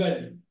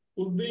husband.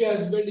 Would-be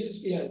husband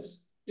is fiance.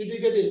 Did you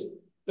get it?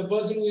 The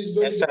person who is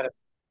going Yes, to sir.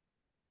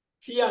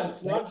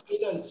 fiance, not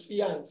finance,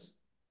 fiance.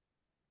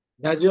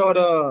 Does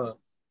your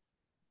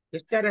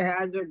sister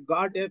has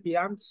got a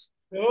fiance?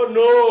 Oh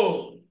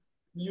no,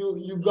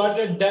 you got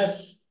a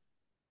does.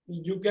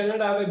 You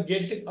cannot have a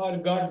get or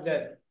got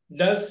there.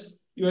 Does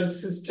your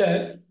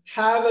sister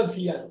have a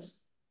fiance?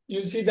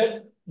 You see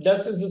that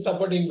does is a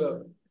supporting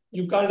verb.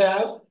 You can't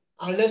have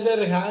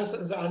another has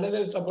as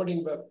another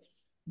supporting verb.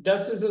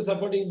 Does is a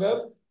supporting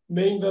verb.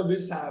 Main verb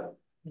is have.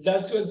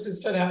 Does your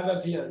sister have a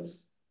fiance?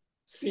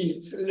 See,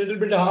 it's a little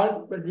bit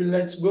hard, but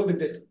let's go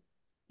with it.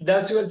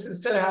 Does your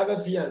sister have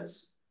a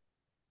fiance?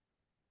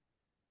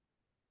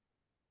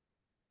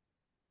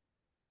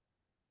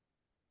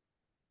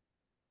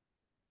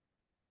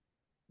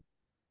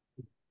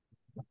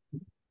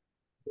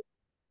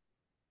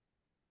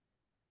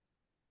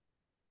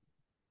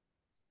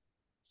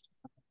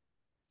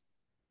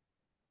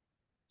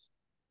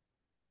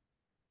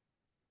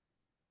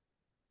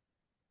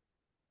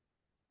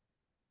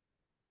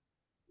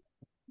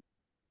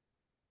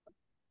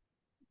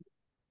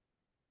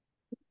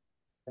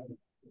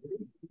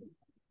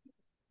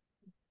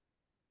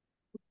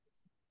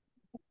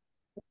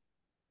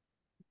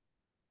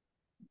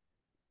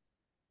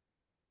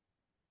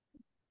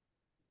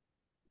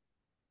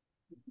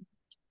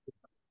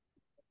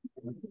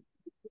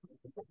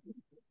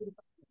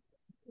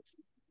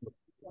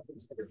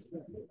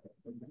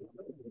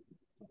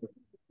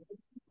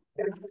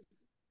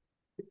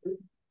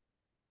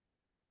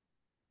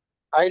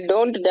 I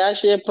don't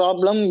dash a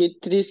problem with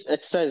this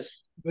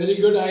exercise. Very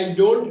good. I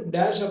don't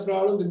dash a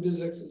problem with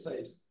this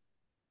exercise.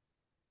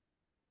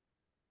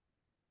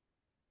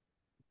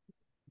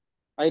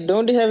 I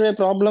don't have a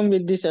problem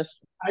with this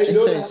I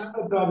don't have exercise.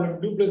 a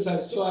problem. Do plus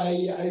R. So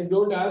I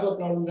don't have a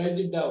problem. Write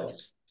it down.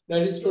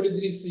 That is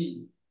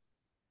 23C.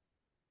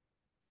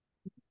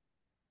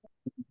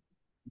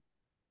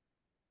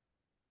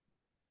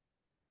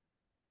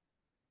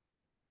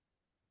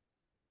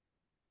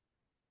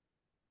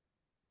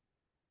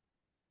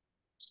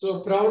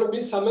 So problem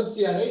is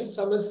samasya, right?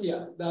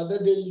 Samasya. The other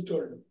day you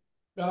told.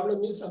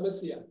 Problem is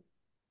samasya.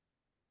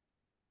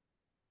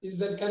 Is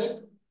that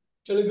correct?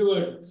 Telugu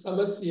word.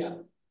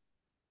 Samasya.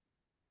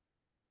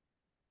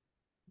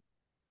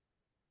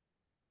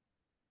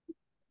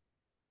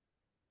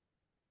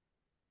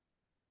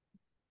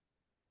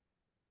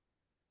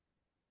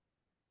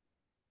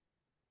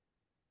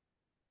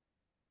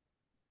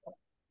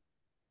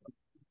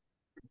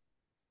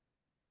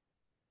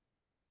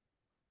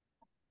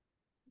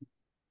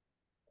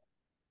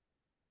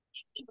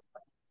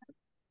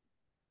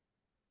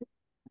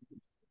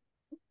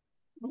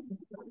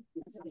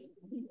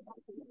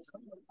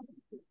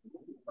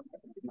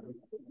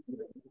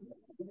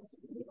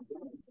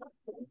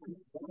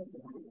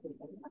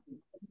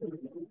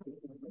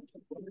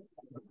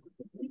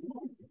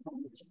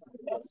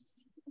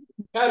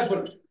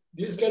 Careful.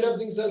 These kind of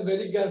things are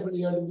very careful.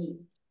 You have to be.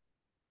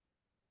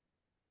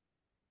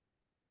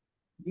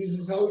 This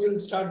is how you'll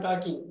start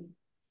talking.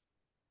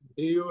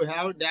 Do you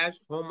have dash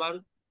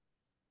homework?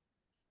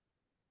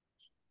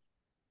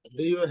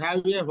 Do you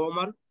have a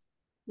homework?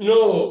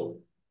 No,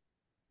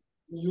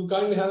 you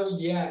can't have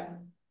yeah.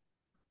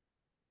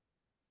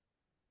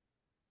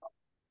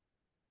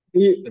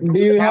 Do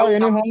you have any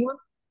some- homework?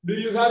 Do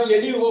you have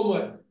any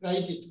homework?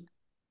 Write it.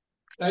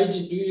 Write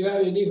it. Do you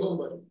have any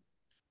homework?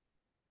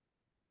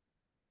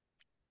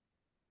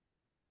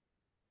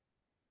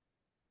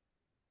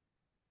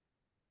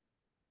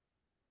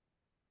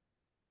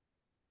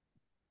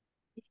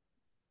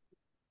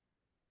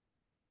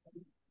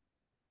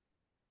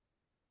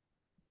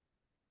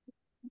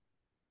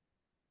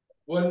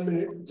 One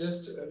minute,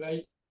 just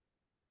write.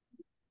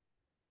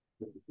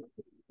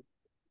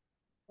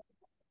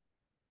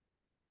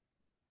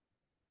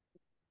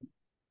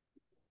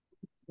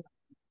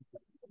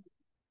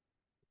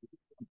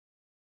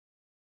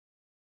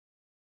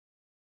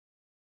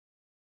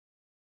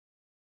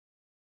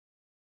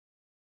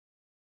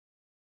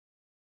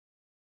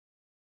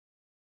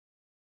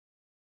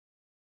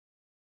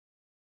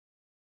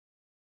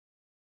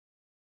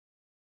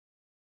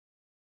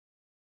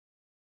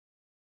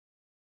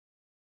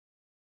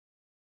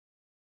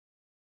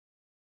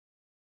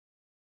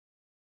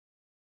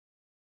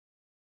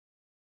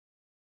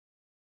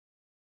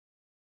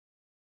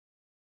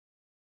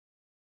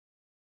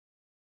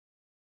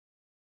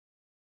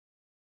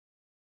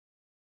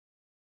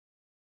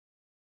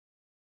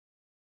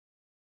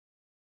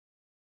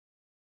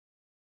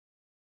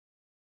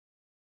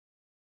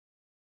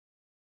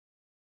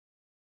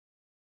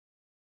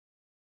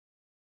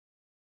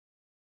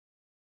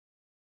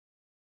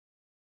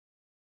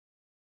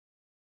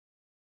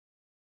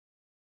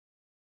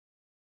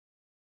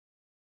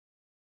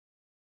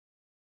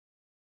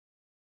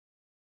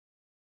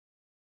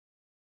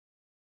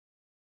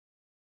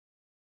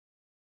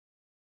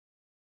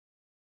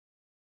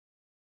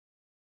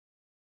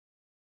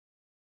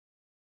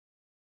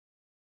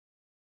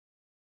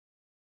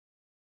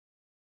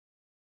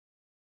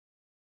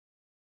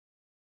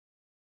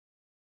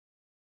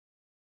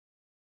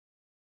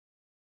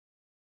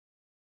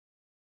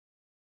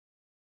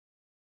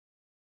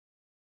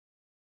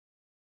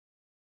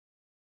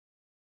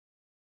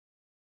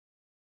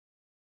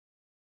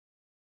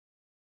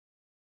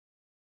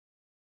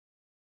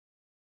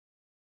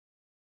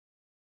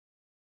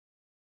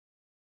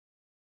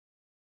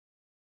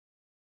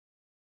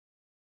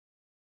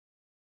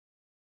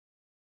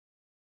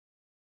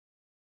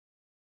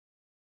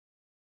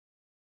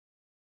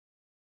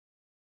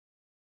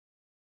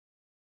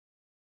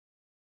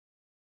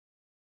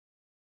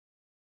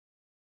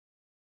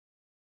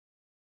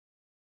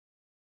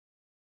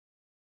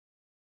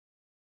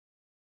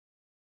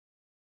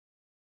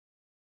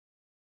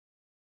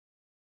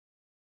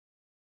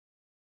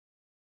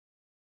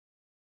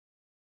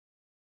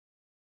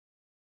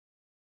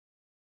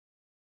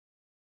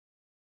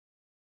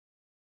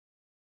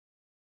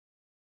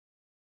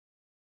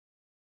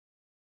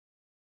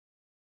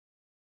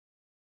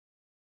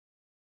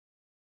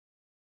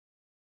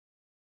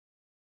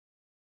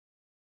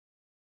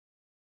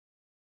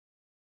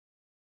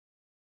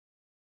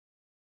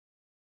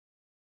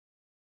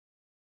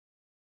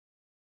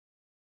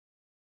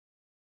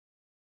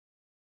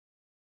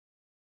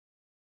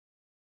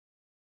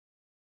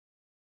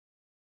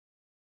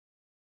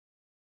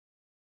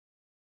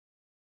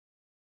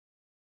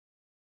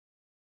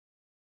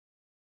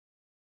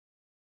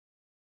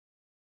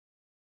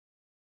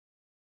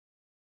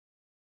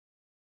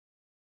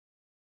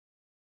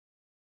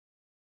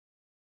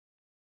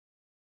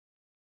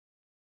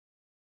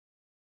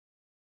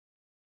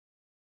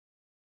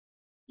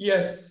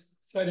 Yes,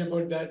 sorry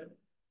about that.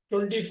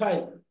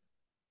 25.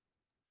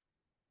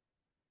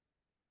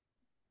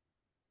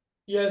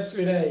 Yes,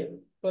 Vinay.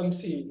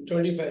 Vamsi,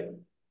 25.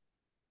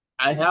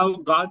 I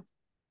have got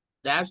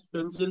dash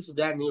pencils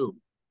than you.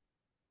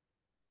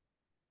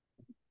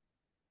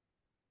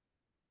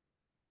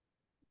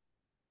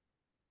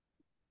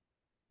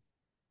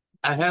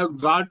 I have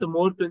got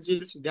more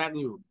pencils than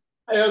you.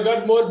 I have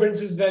got more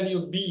pencils than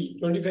you. B,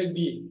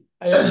 25B.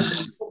 I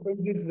have more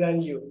pencils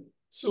than you.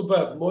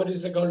 Super. More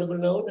is a countable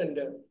noun and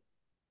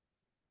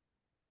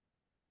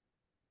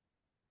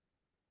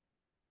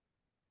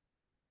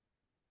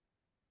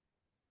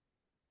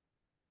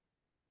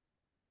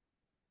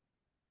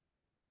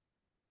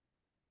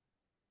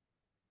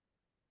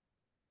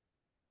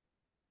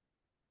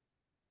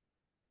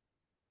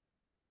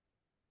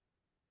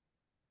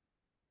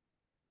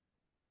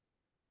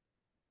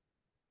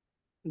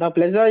The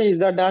plaza is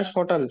the dash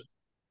hotel.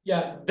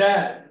 yeah,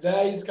 there.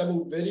 There is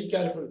coming. Very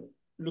careful.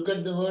 Look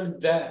at the word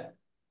there.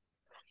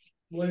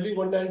 Only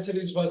one answer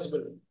is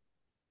possible.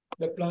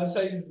 The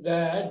plaza is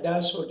there,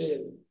 dash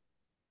hotel.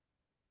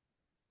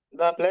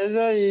 The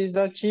Plaza is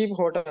the cheap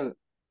hotel.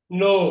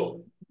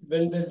 No,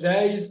 when the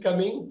day is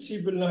coming,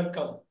 cheap will not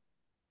come.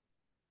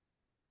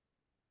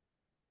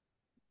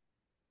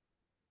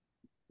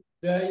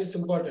 Day is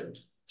important.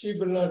 Cheap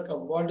will not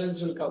come. What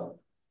else will come?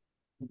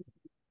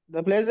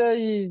 The Plaza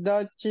is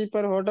the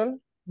cheaper hotel.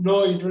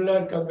 No, it will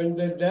not come. When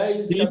the day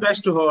is coming,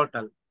 Cheapest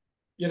hotel.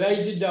 you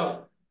write it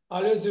down.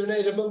 Always when I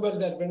remember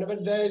that whenever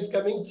day is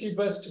coming,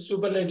 cheapest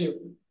superlative.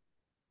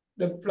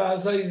 The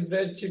plaza is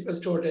the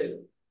cheapest hotel.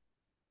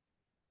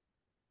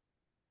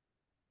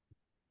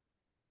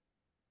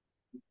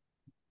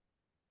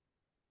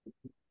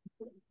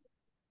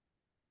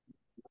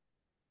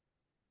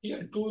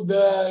 Here two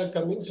the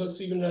coming, so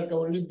C will not come,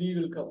 only B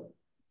will come.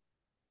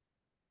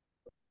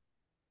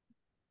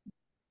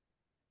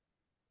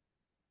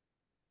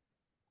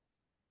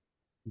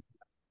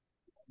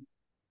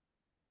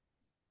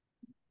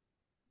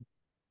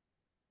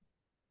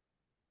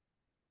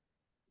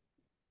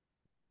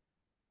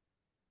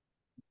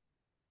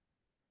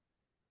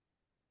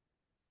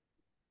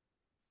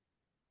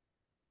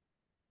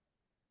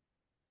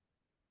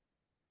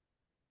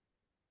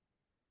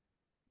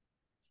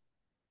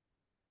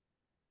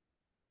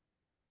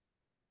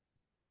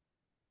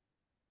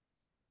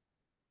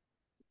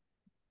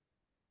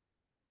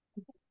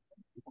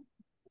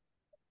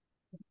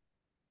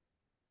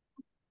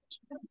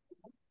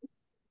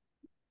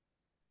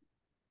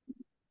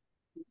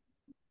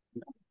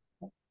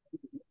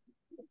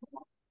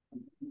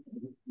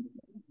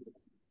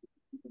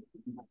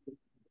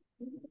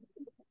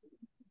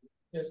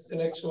 Yes, the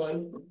next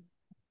one.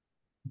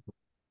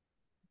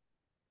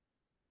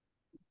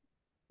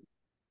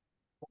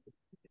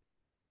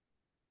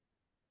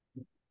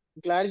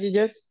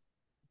 Claridge's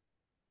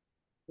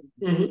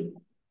Mhm.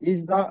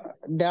 is the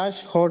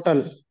dash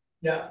hotel.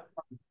 Yeah.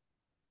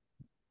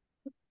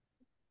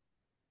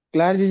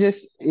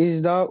 Claridge's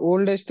is the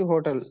oldest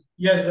hotel.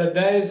 Yes, the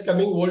day is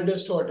coming,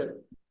 oldest hotel.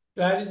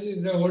 Claridge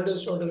is the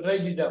oldest hotel.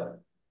 Write it down.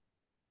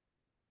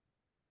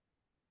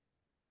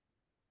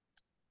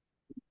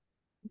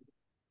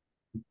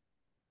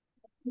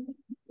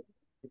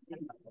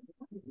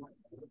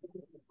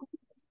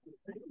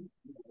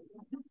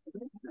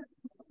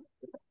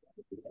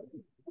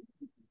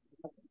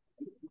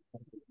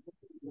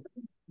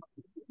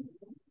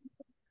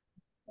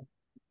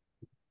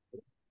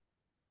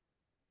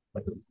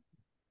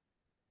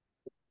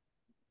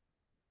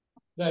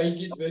 Write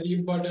it, very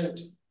important.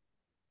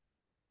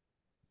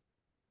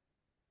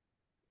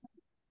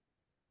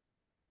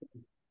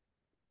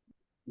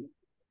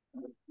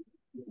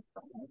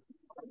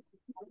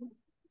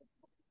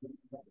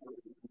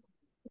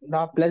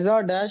 The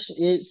Plaza dash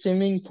is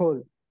swimming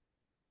pool.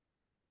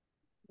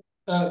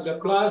 The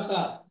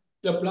plaza.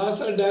 The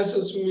plaza dash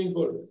a swimming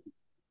pool.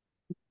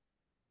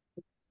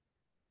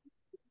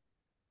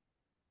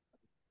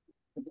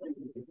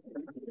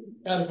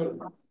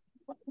 Careful.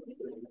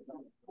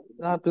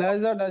 The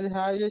Plaza does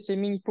have a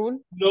swimming pool.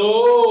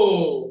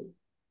 No.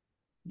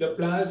 The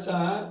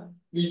plaza,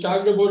 we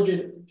talked about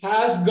it,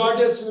 has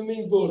got a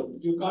swimming pool.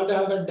 You can't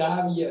have a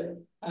dam here.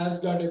 Has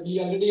got a, we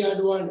already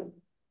had one.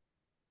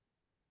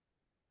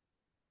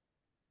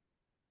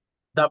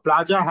 The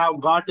plaza have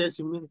got a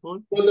swimming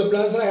pool. So the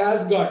plaza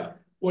has got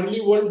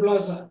only one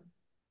plaza.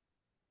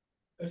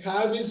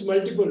 Have is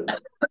multiple.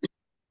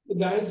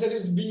 The answer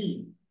is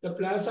B. The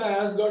plaza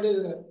has got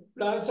a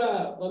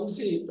plaza,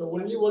 Vamsi.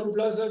 Only one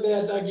plaza they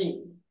are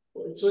talking.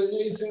 So it's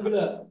only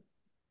singular.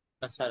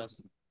 Yes, sir.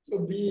 So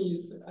B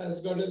is,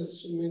 has got a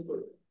swimming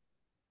pool.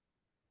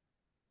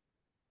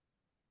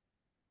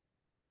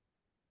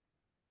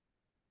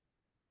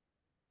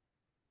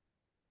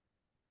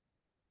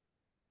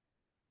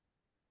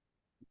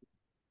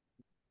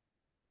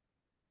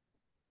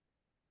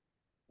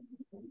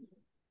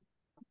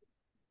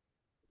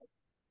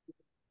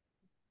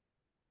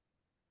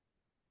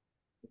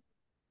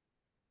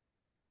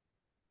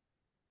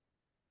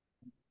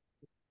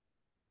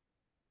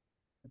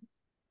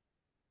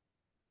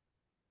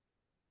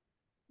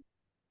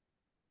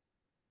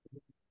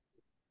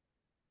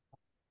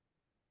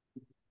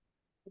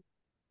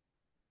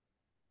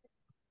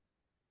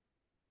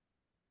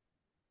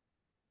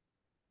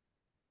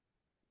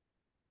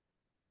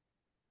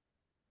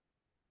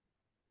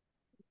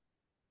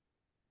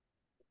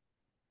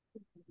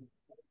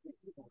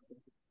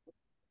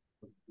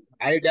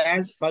 I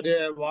dash for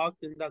a walk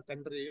in the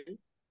country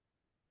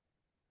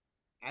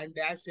and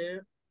dash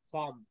a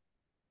farm.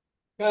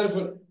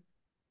 Careful.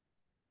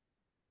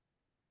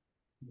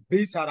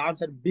 B, sir.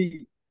 Answer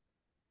B.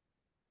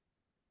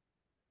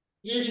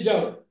 Read it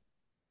out.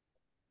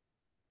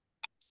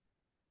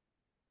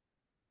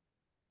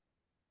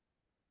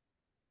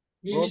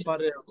 Read Go it. for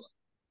a.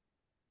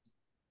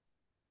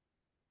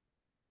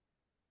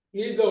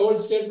 Read the whole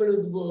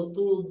statement with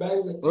two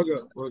bangs. Okay,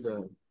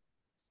 okay.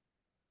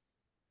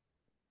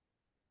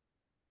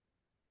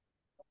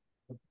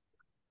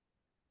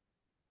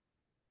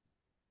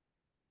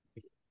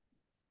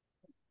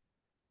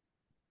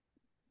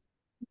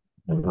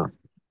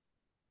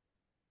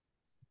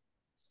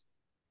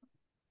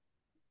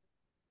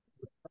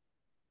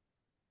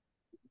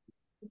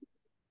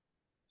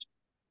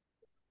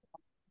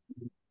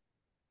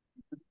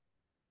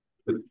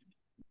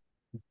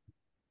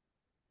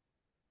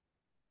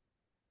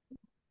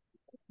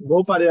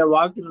 Go for a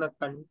walk in the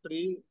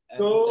country and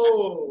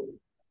No,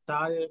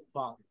 saw a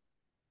farm.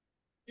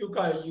 you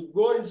can't. You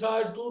go and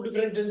saw are two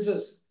different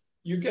tenses.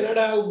 You cannot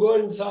have go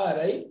and saw,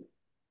 right?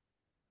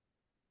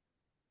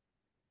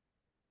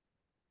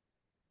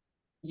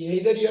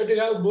 Either you have to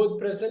have both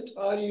present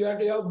or you have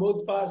to have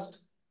both past.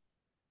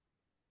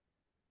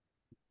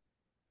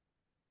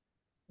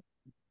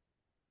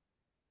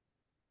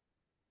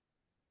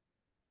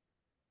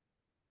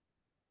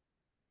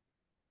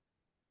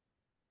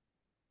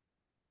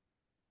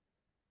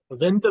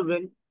 Went,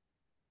 went.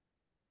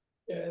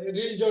 Read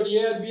it out.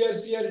 A, B, or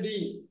C, or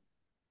D.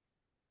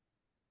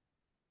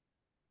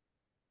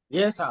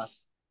 Yes, sir.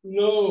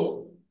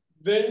 No.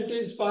 Went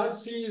is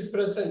past, C is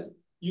present.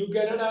 You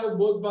cannot have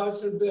both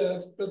past and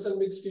present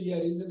mixed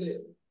here, isn't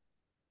it?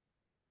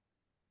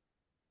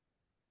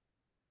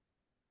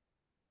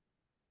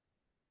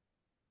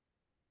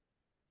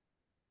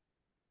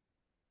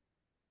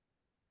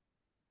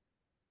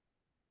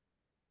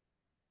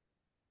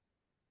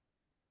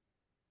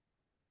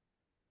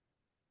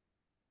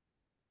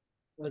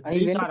 I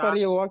These went are for all.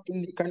 a walk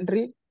in the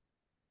country.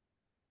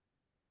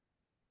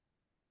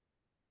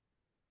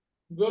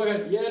 Go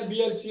ahead. A,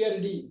 B, or C, or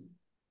D.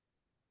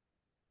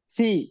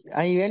 C.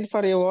 I went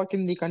for a walk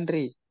in the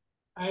country.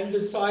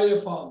 And saw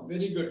a farm.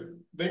 Very good.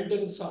 Went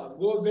and saw.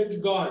 Go,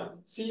 went, gone.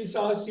 See,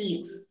 saw,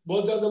 see.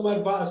 Both of them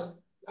are past.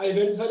 I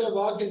went for a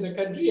walk in the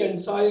country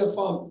and saw a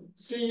farm.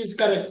 C is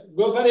correct.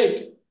 Go for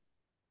it.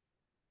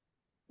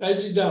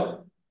 Write it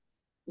down.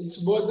 It's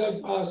both are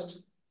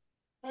past.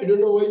 I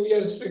don't know why we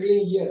are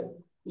struggling here.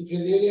 If you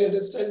really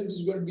understand,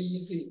 it's going to be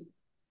easy.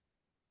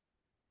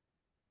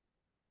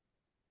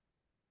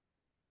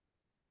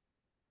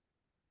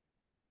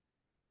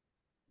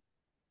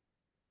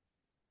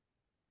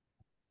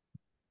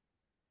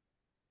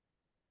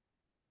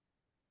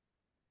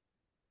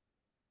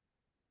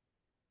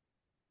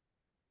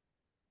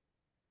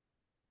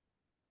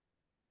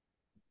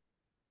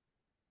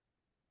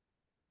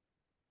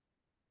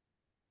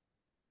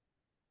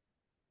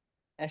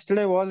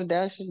 Yesterday was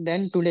dash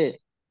then today.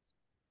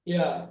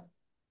 Yeah,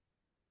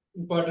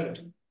 important.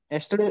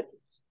 Yesterday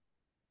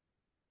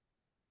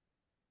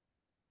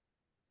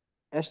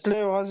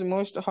Yesterday was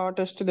most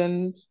hottest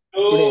than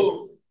today.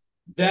 No,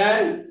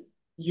 then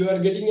you are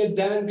getting a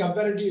then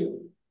comparative,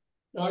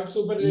 not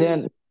superlative.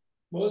 Then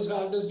Most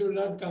hardest will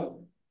not come.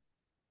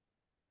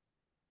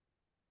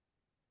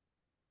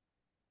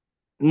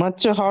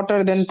 much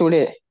hotter than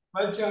today.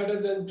 Much harder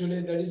than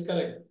today. That is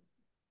correct.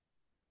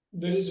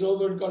 There is no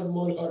word called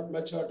more hot,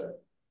 much hotter.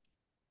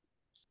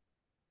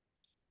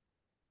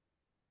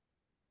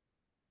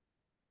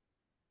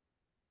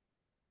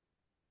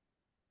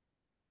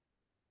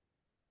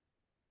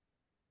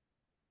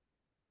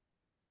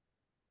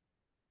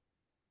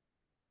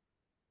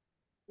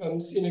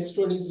 See, next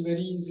one is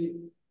very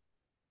easy.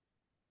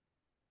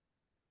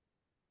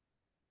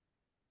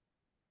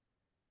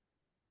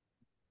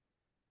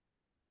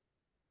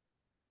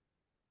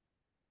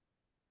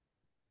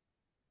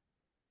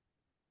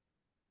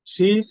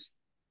 She's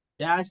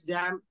dash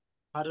than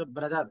her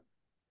brother.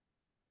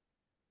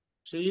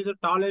 She is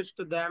tallest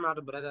than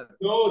her brother.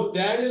 No,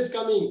 then is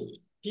coming.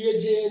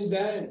 THA and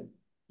then.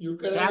 You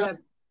cannot have,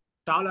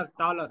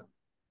 Taller.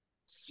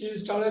 she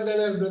is taller than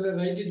her brother.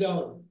 Write it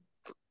down.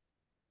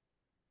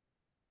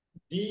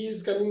 D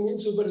is coming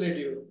means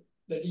superlative.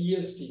 That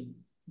EST.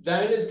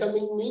 Then is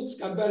coming means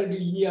comparative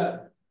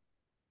ER.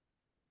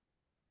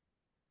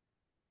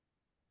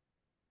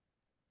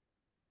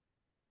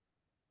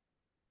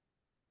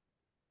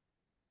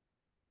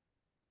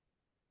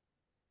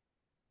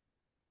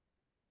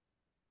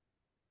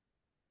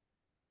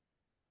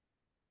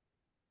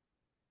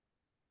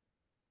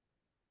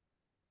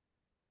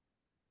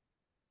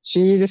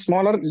 She is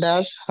smaller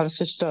dash her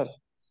sister.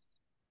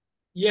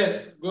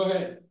 Yes, go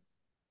ahead.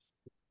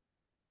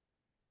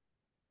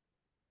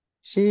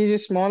 She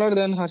is smaller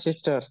than her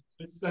sister.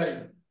 It's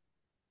right.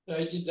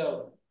 Write it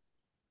down.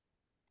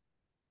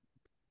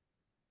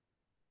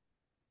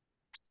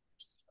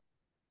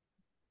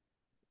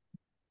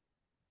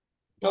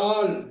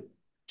 Tall.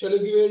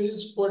 Telugu word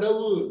is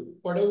podavu.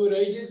 Podavu,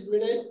 right, is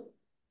Vinay?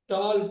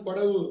 Tall,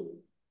 podavu.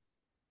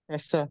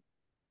 Yes, sir.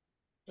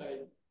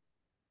 Right.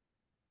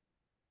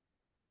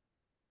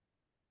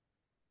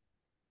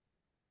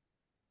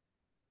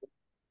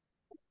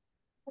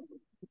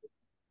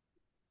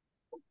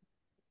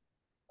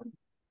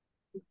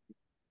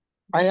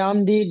 I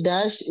am the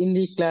dash in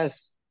the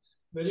class.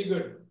 Very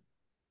good.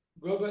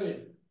 Go for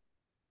it.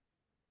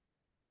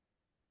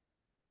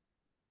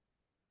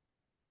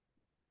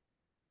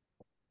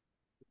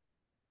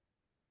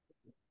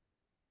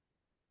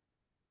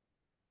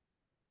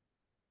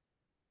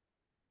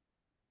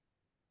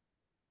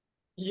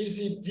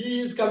 Easy. D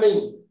is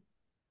coming.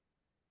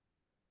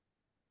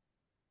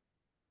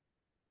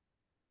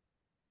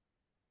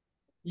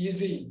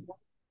 Easy.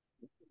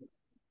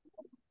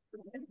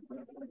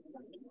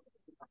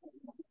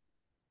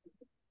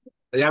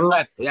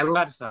 Younger,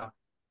 sir.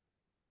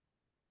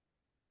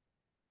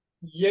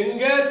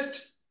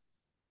 Youngest.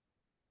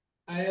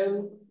 I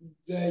am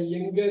the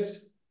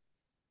youngest.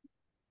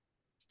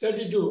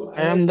 32.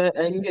 I am the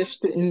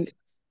youngest in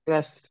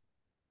class.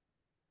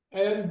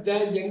 I am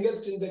the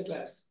youngest in the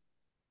class.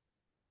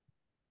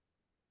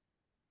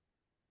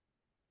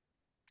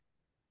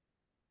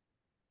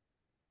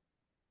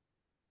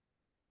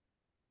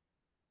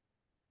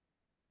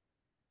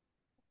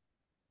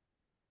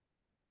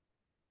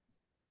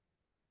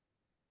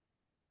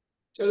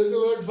 Telugu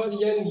word for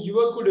young,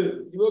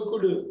 yuvakudu,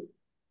 yuvakudu,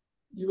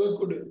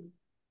 yuvakudu.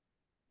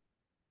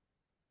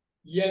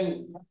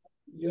 Young.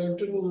 You have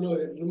to know,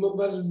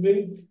 remember,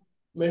 link,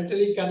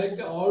 mentally connect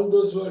all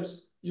those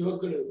words.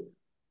 Yuvakudu.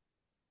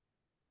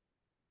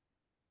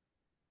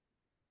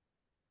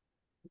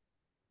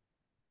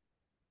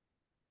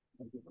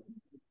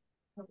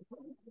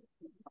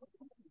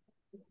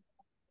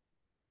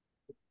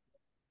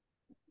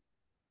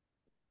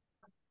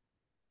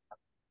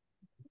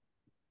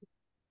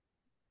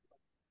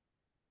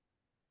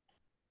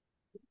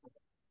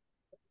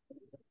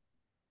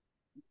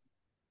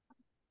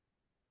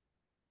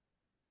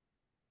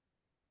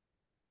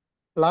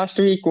 Last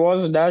week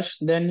was dash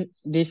than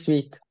this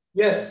week.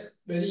 Yes,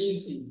 very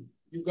easy.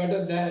 You got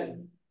a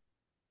than.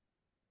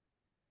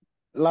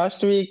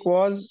 Last week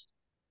was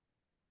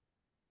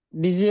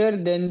busier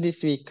than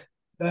this week.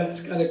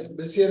 That's correct.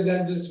 Busier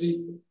than this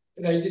week.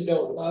 Write it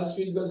down. Last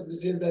week was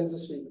busier than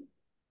this week.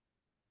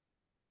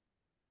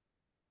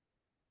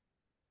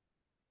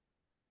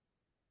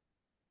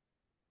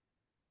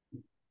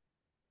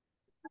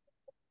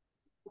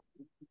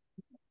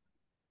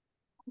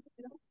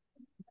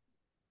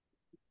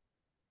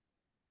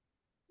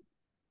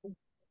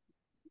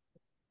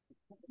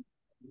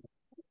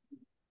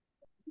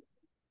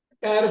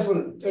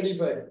 Careful,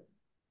 35.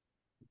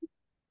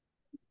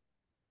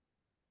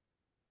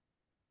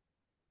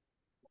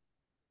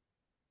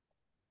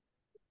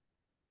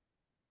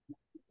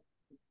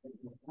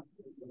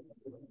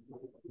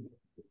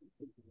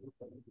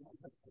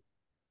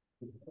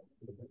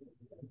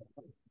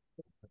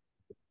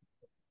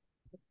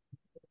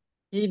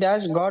 He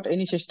dash got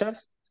any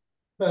sisters?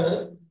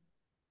 Uh-huh.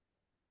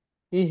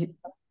 He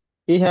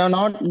he have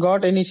not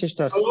got any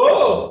sisters.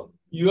 Oh,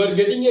 you are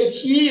getting a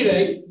he,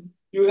 right?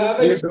 You have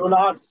a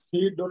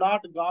He do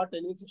not got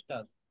any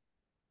sister.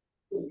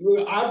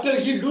 after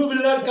he do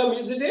will not come,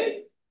 isn't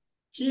it?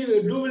 He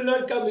do will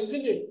not come,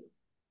 isn't it?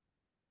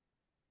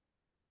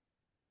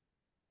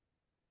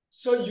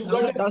 So you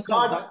got a Does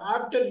God.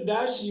 After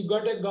dash, you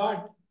got a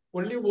God.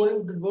 Only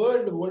one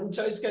word, one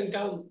choice can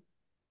come.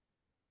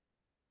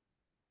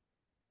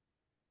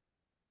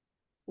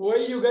 Why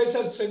you guys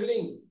are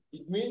struggling?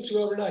 It means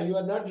you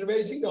are not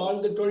revising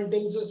all the 12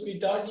 tenses we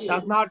taught you.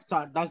 does not,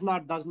 sir. Does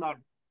not.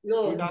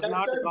 No, He does does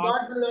not not got.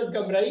 God will not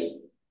come, right?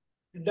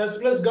 Does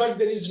plus God,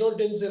 there is no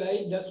tense,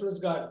 right? Does plus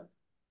God.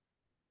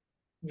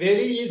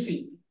 Very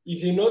easy.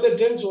 If you know the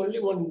tense, only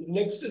one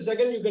next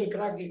second you can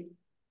crack it.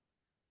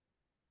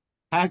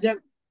 Has not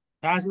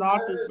Has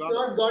got.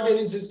 not got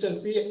any sister.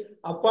 See,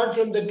 apart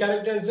from the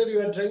correct answer, you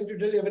are trying to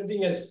tell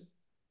everything else.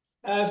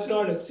 Has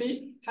not.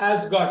 See,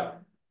 has got.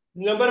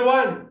 Number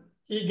one,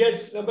 he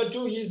gets. Number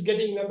two, he is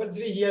getting. Number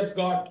three, he has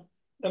got.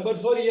 Number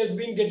four, he has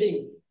been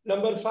getting.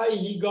 Number five,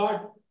 he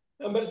got.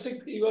 Number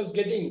six, he was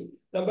getting.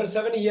 Number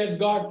seven, he had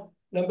got.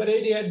 Number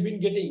eight, he had been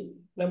getting.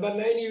 Number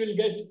nine, he will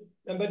get.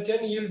 Number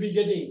 10, he will be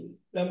getting.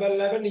 Number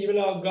 11, he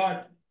will have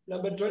got.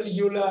 Number 12,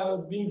 he will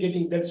have been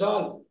getting. That's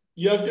all.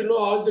 You have to know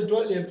all the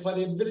 12. For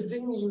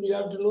everything, you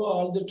have to know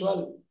all the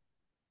 12.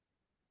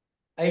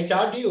 I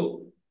taught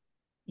you.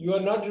 You are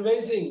not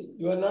revising.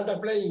 You are not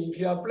applying. If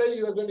you apply,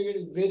 you are going to get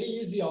it very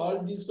easy.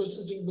 All these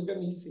questions will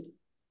become easy.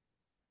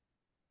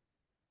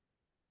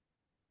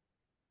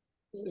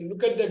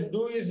 Look at the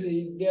do is,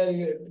 they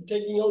are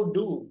taking out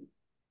do.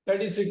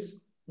 36.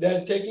 They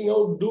are taking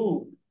out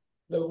do.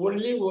 The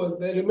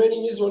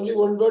remaining is only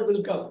one word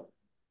will come.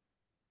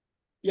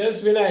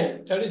 Yes,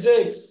 Vinay.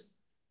 36.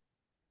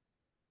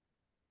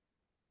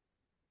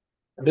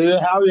 Do you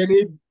have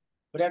any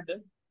bread?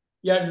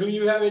 Yeah, do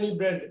you have any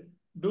bread?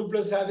 Do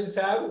plus have is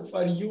have.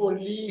 For you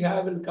only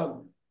have will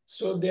come.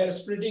 So they are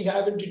splitting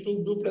have into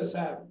two. Do plus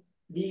have.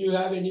 Do you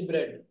have any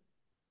bread?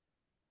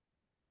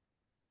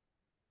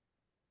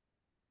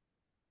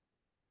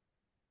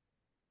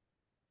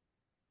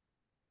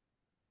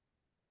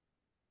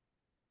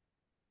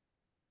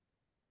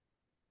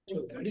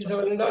 So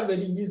 37 and all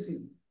very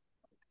easy.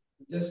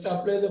 Just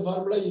apply the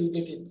formula, you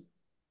get it.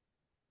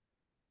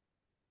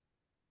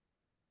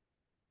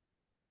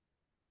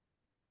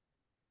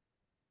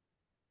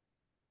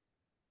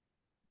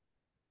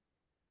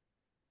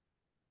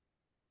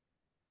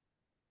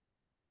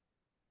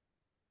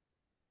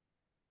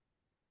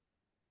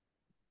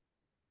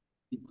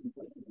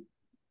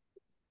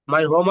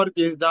 My homework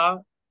is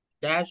the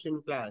dash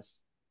in class.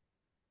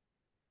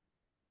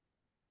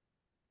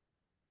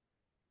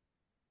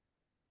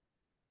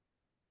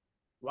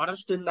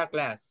 Worst in the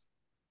class.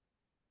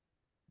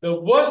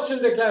 The worst in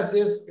the class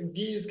is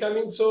D is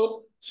coming,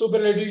 so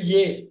superlative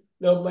A.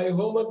 Now my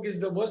homework is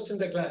the worst in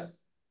the class.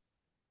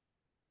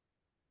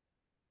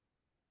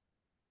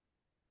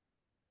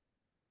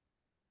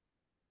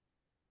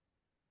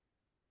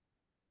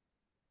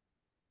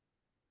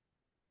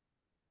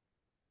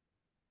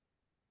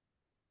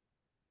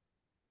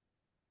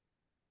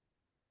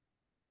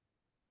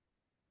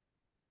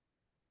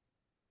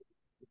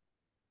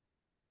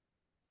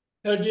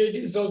 38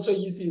 is also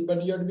easy,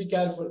 but you have to be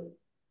careful.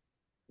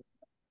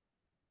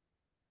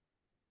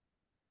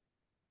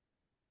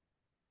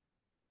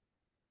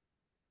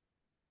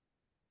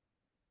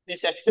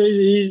 This exercise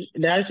is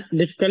dash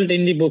difficult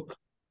in the book.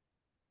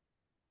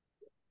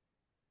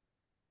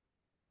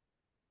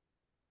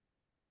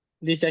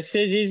 This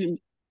exercise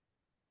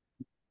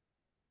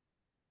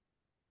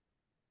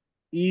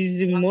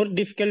is more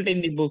difficult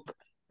in the book.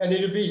 Can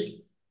you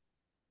repeat?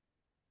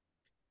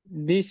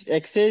 This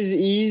exercise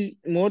is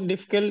more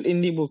difficult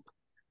in the book.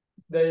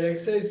 The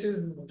exercise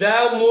is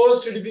the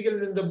most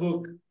difficult in the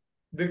book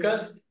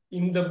because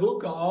in the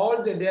book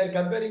they are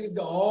comparing with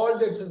all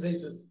the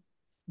exercises.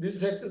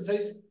 This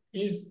exercise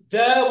is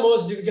the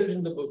most difficult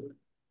in the book.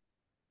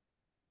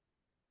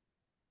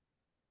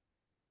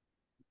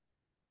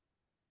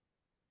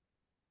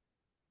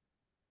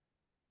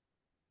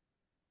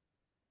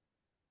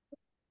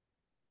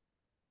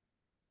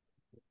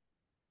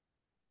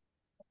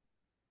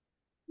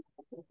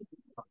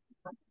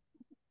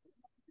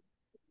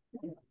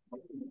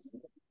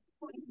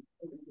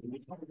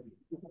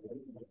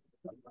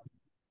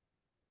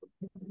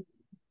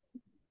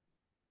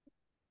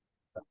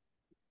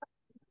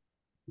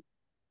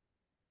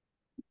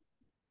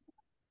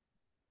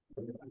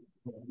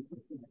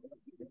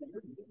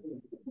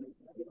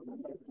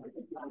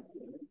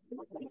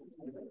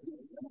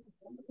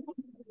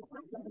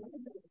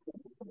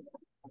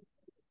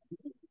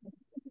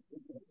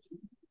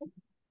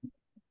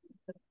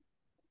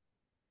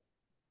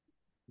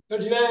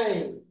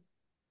 $39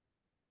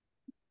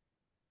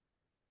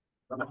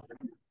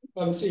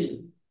 from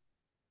C.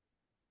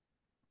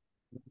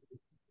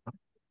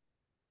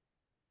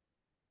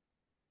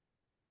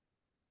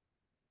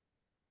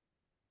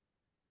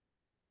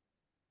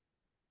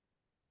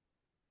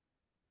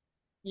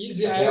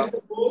 Easy. I am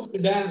the most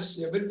dash.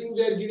 Everything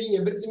they are giving,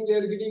 everything they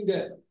are giving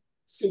there.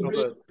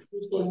 Simply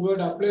use one word,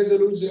 apply the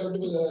rules. You have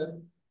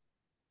to.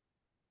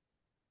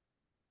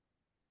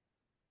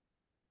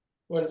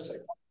 One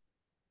second.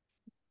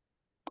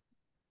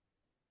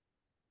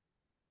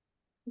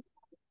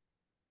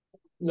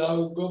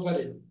 Now go for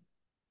it.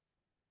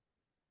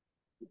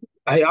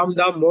 I am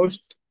the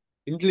most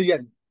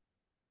intelligent.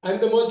 I'm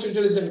the most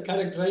intelligent.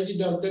 Correct. Write it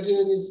down.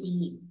 39 is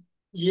E.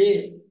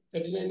 A.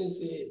 39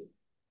 is A.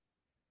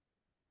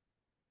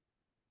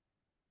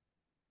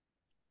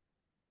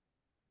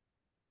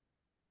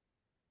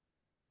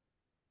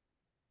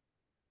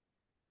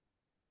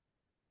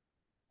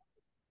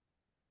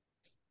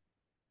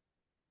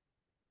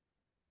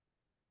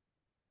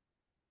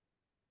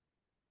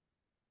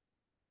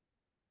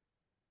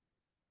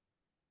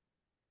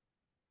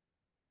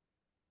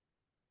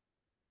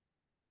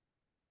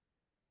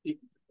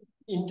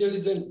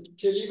 Intelligent.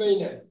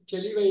 Televaina.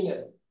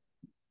 Televaina.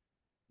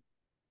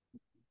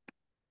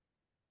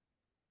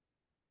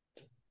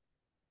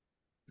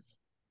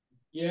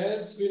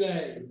 Yes,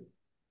 Vinay.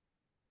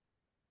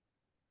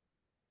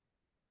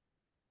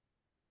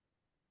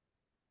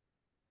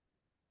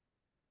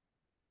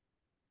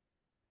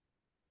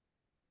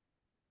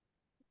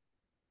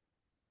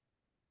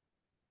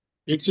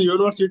 It's a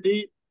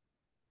university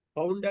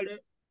founded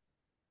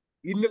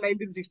in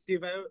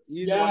 1965.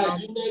 Is one Yeah,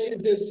 of in 19,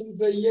 since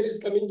the year is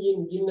coming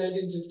in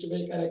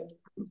 1965, correct.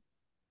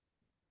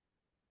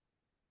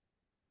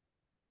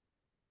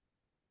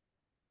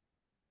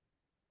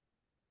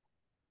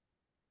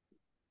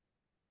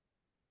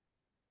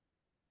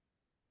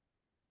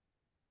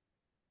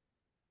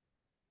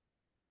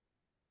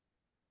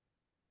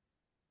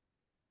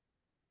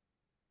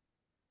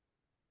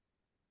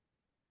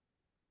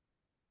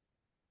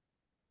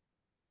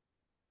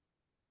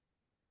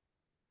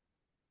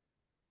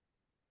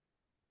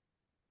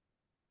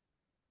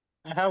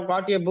 I have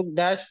got a book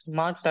dash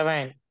Mark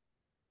Twain.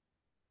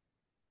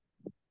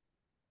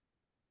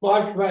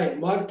 Mark Twain.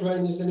 Mark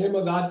Twain is the name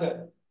of the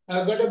author.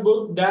 I've got a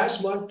book,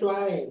 Dash Mark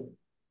Twain.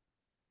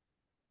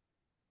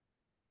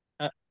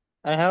 I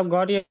I have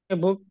got a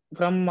book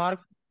from Mark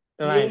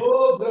Twain.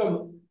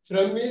 No,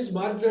 from his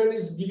Mark Twain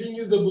is giving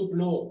you the book.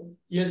 No,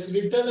 he has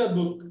written a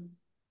book.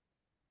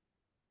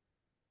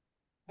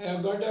 I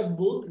have got a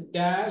book,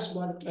 Dash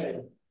Mark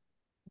Twain.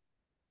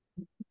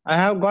 I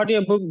have got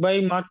a book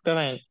by Mark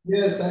Twain.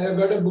 Yes, I have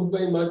got a book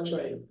by Mark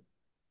Twain.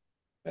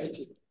 Write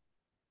it.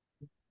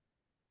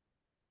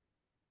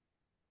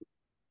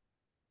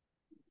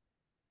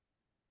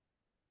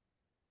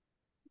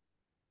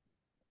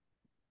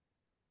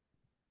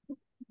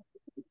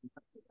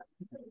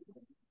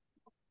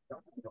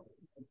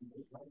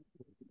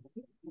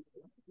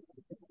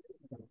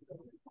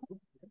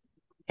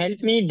 Help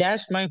me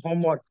dash my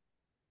homework.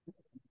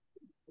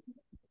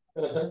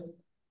 Uh-huh.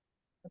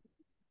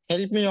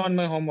 Help me on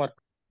my homework.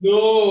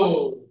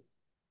 No,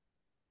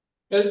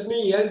 help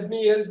me, help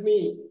me, help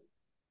me.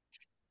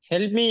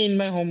 Help me in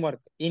my homework.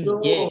 In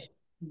No, A.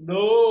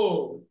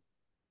 no.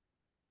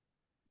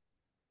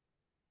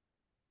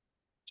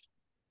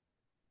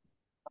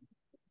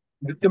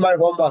 with my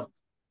homework.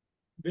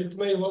 With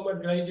my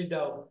homework, write it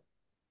down.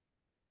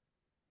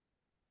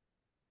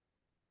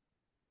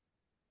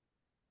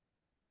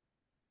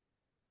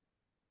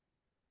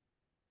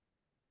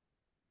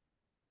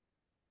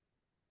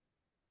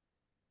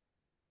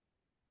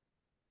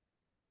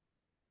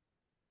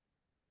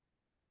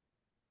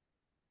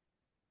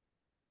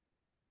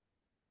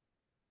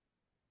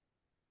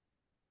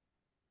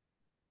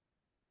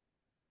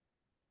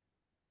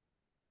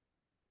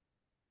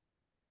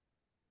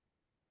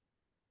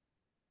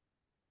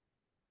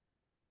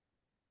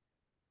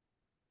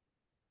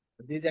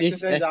 These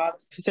This exercises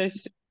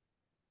exercise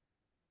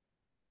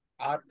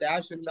are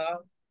dash in the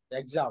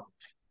exam.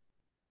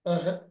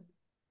 Uh-huh.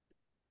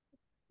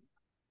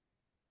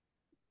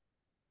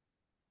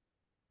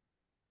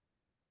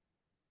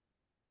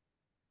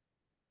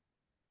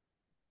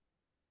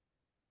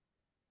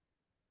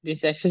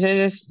 these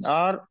exercises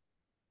are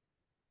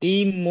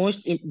the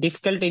most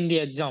difficult in the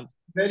exam.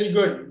 Very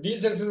good.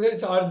 These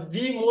exercises are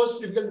the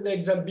most difficult in the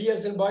exam. B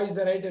as in boy is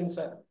the right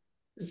answer.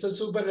 It's a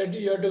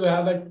superlative. You have to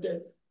have a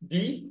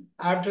D.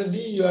 After D,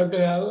 you have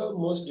to have a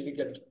most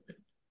difficult.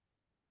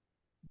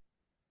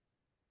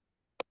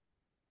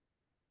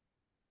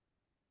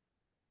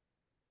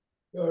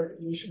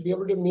 You should be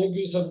able to make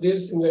use of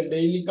this in the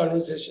daily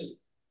conversation.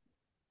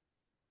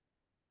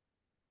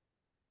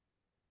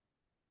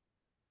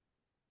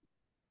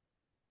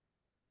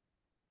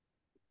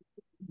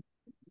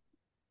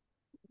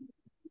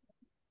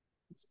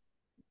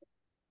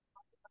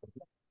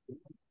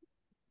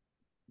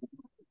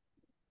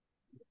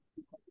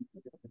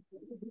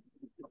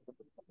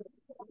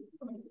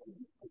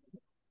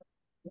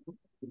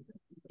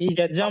 His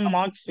exam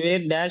marks were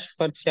dashed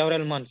for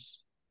several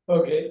months.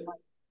 Okay.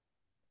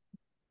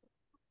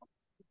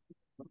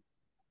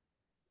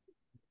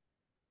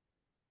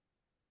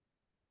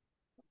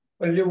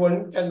 Only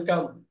one can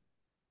come.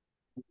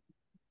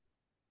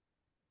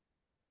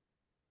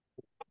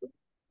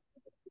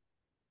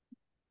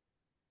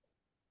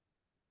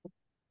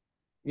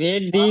 Were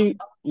the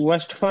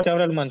worst for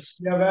several months.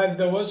 Yeah, where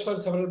the worst for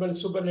several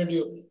months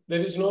superlative.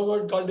 There is no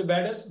word called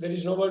baddest. There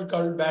is no word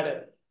called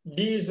badder.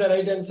 D is the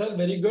right answer.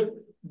 Very good.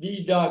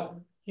 D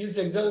dog. His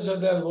exams are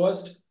the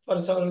worst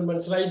for several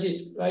months. Write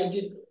it. Write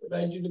it.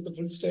 Write it with the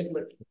full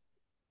statement.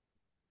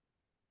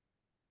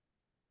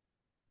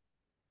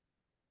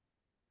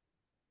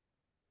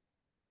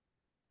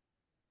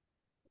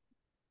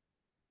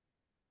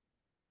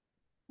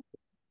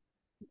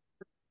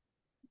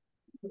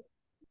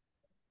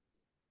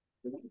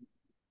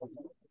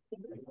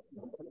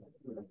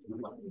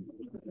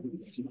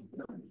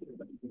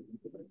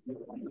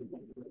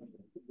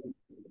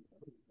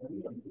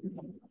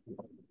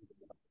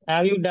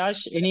 Have you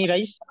dashed any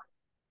rice?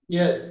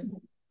 Yes.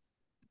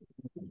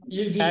 Have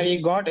Easy.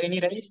 you got any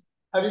rice?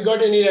 Have you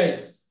got any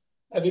rice?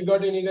 Have you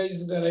got any rice?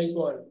 Is the right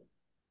one.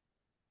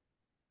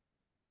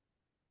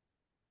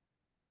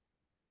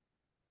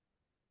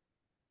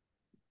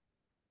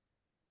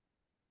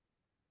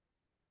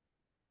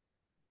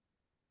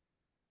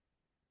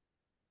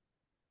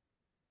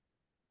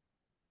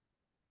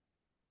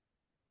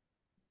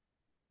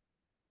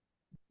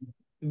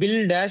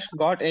 Bill Dash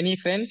got any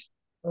friends?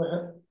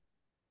 Uh-huh.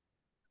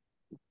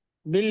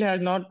 Bill has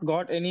not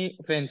got any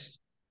friends.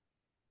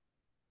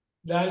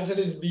 The answer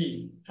is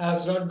B.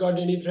 Has not got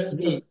any friends.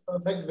 B.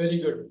 Perfect.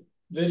 Very good.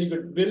 Very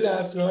good. Bill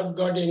has not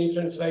got any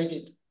friends. Write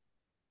it.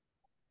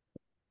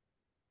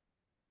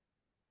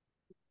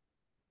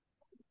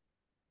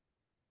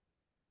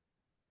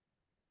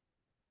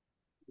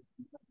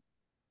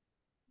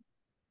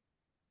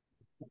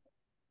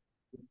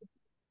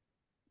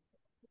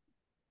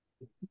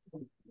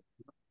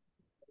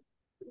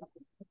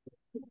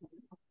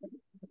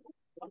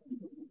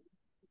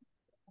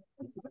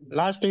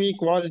 Last week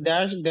was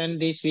Dash, then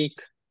this week.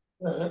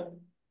 Uh-huh.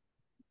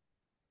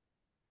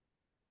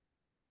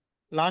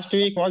 Last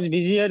week was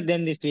busier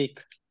than this week.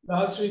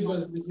 Last week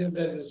was busier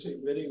than this week.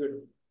 Very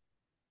good.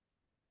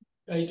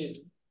 Write it.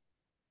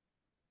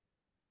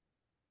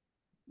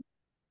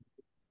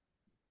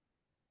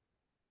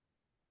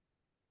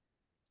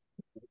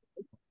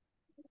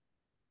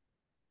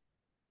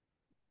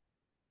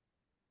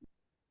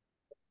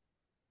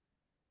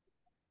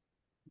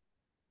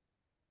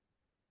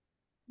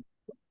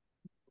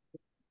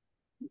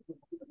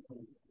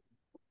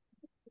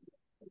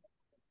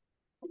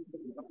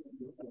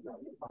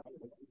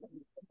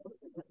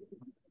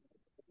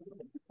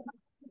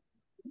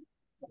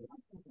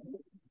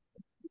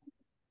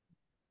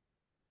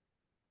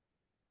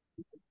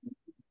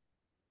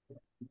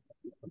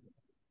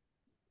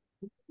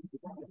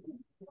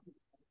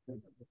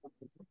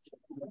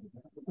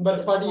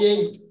 Number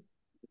 48.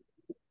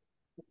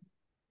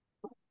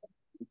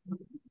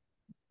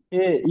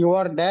 Hey, you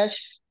are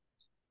Dash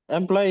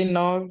employee in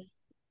our Firm.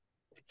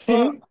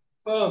 film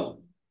Firm.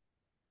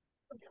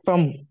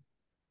 firm.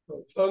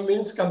 Firm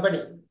means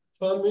company.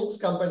 Firm means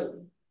company.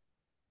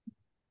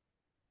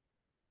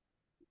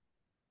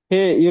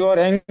 Hey, you are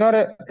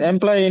younger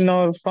employee in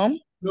our firm.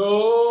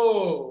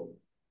 No.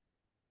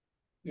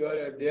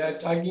 They are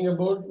talking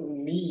about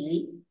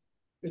me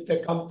with a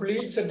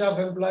complete set of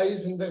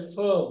employees in the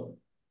firm.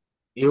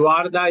 You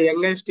are the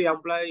youngest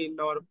employee in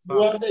our You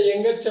firm. are the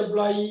youngest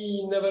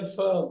employee in our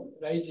firm.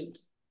 Write it.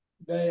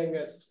 The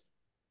youngest.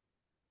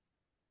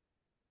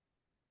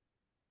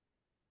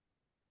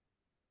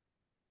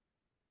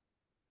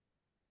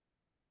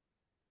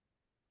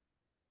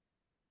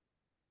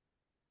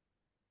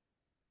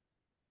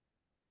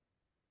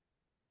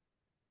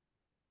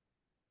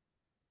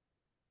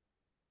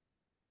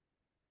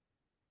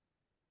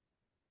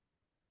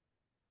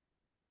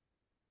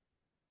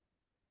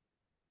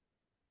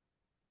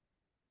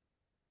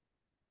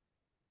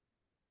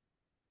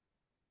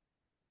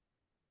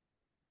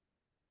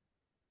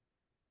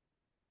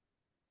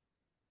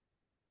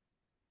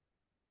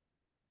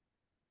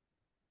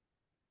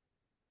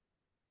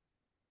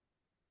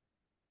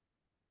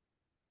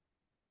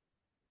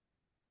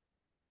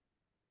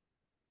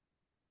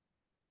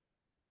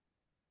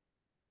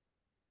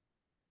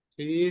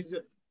 She is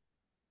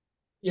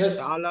Yes,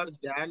 taller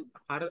than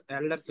her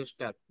elder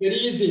sister. very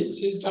easy.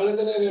 She's taller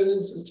than her elder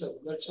sister.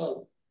 That's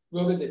all.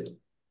 Go with it.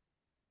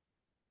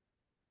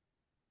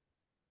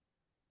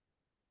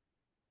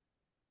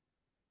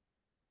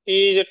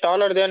 He is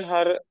taller than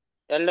her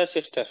elder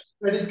sister.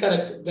 That is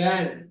correct.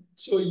 Than.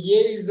 So A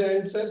is the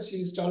answer. She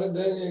is taller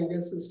than her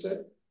younger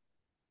sister.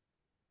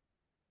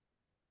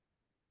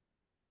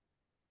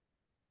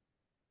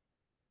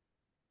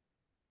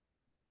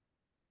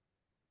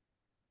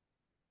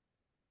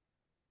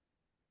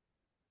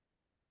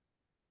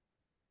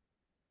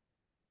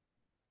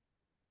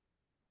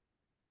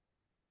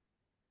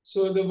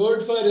 So the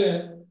word for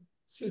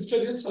sister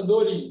is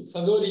Sadori.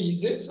 Sadori,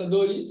 is it?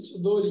 Sadori,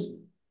 Sudori.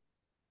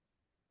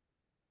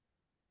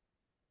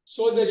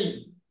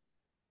 Sodari.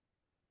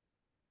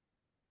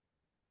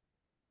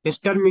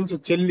 Sister means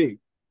chilli.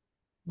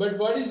 But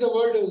what is the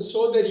word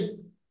Sodari?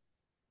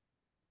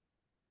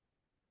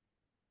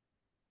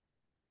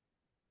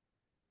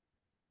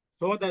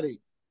 Sodari.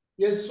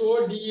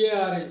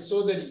 Sodari.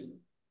 Sodari.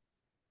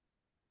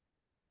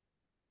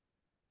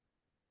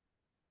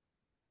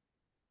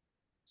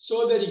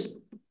 Sodari.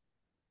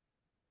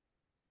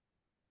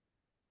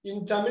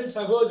 In Tamil,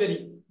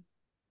 Sagodari.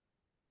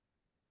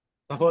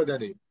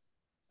 Sahodari.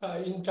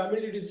 In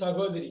Tamil, it is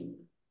Sagodari.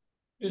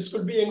 This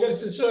could be younger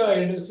sister or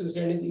elder sister,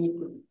 anything it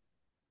could be.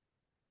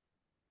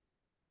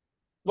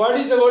 What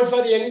is the word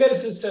for younger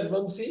sister,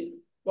 Vamsi?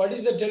 What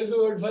is the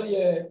Telugu word for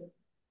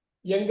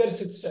younger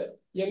sister?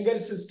 Younger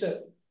sister.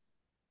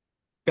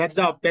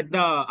 పెద్ద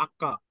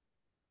అక్క.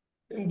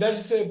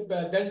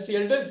 That's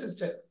elder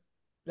sister.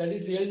 That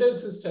is elder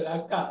sister,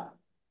 Akka.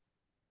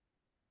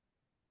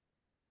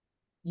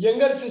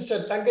 Younger sister,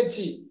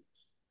 Tangachi.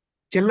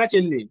 చిన్న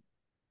చెల్లి.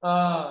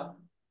 Ah,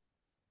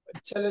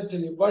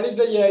 Chalachili. What is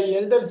the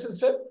elder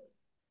sister?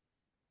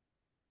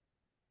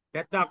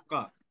 పెద్ద అక్క.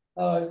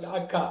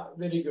 Akka.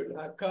 Very good.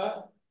 Akka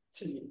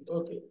Chili.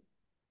 Okay.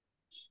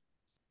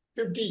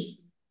 50.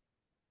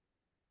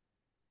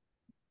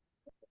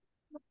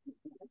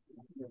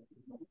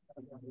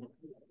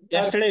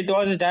 Yesterday it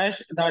was dash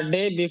the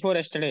day before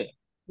yesterday.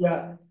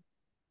 Yeah.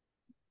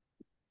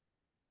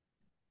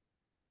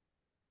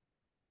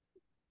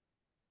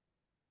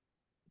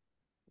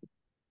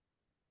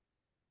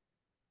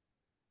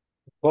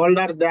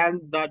 Colder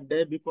than the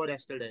day before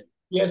yesterday.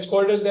 Yes,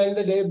 colder than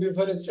the day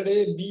before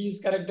yesterday. B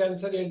is correct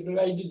answer.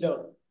 Write it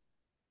down.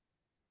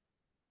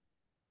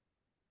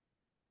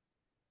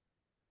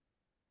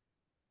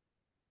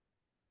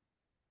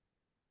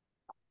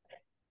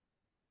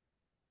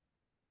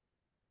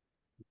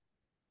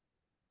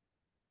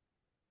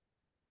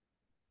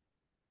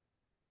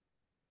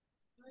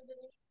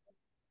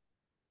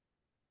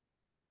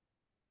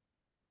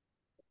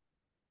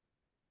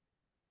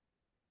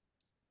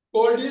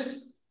 Cold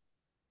is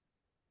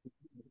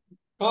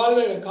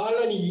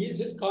colony. Is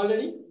it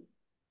colony?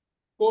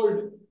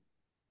 Cold.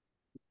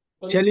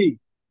 చలి.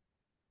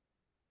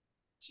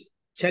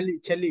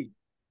 చలి.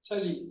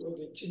 Chali.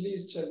 Okay. Chili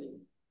is chali.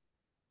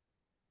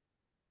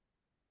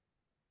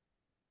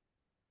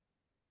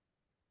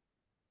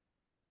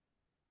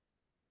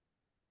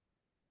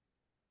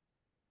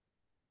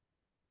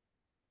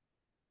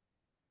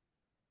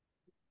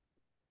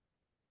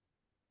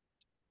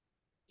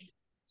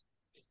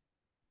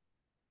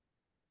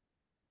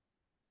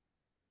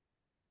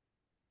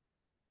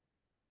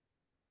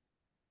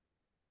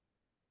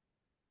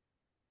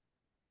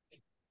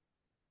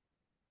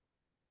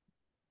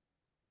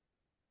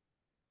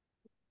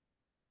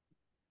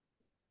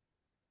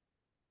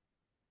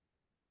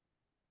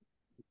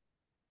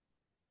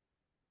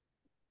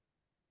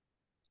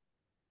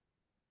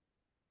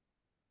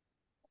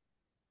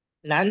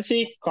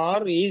 Nancy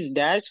car is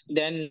dash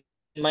than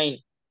mine,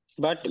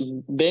 but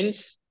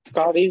Ben's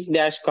car is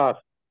dash car.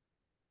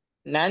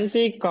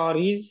 Nancy car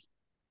is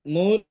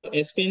more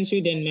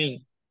expensive than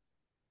mine,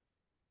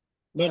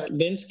 but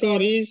Ben's car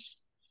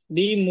is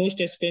the most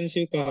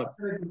expensive car.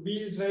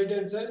 B is right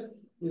answer.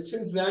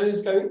 Since Dan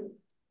is coming,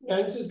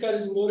 Nancy's car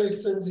is more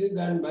expensive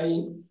than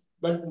mine,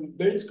 but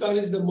Ben's car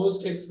is the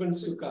most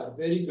expensive car.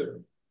 Very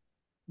good.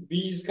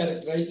 B is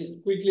correct. Write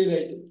it. Quickly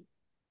write it.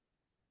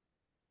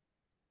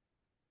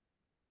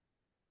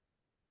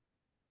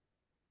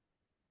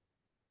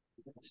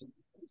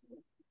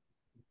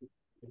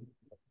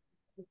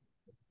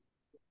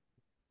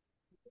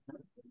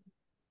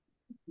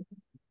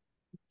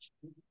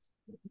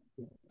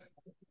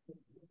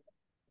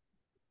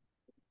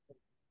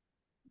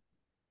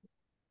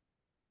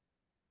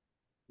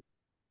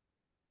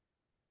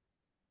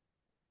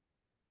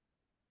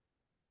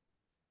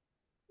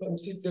 From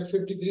 6 to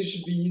 53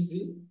 should be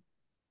easy.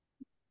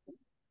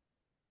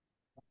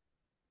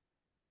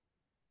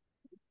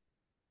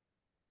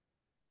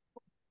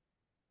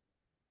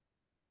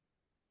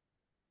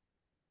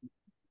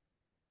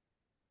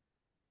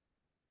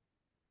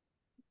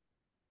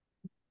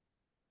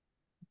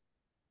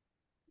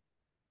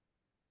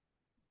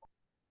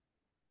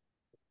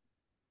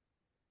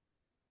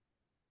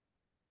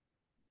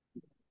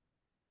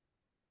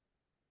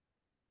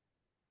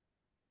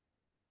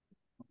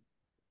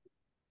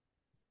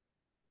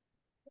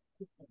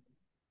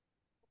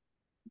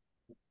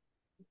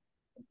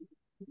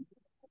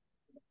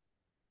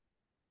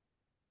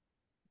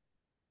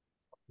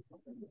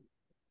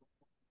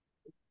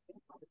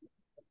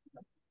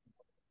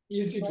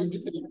 Easy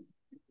 53.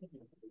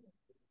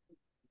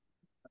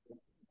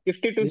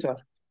 52, sir.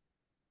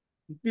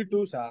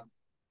 52, sir.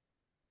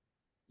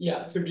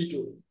 Yeah,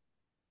 52.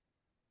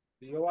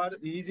 Your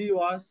easy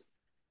was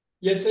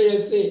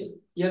Essay,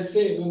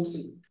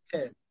 Vamsi.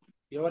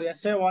 your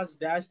essay was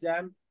dash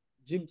than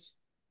Jim's,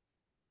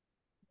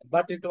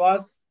 but it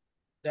was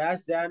dash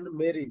than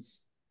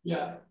Mary's.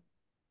 Yeah.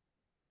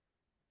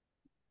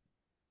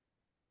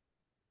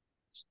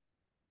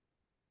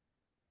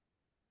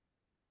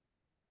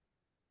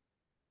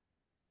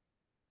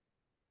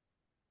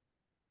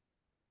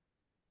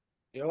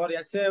 Your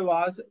essay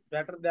was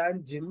better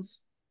than Jim's.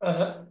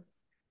 Uh-huh.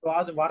 It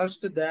was worse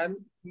than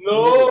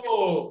Mary's.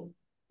 No,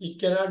 it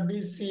cannot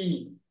be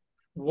C.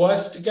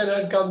 Worst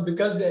cannot come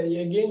because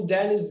again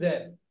Dan is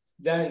there.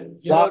 Dan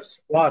here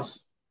Worse. worse.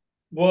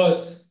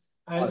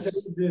 Answer Worse.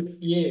 is this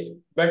A.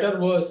 Better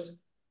worse.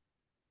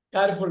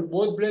 Careful.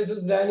 Both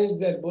places Dan is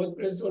there. Both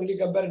places only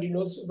comparative,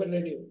 no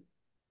superlative.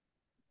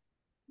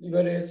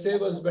 Your essay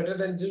was better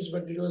than Jim's,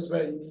 but it was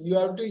better. You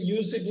have to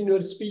use it in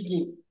your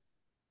speaking.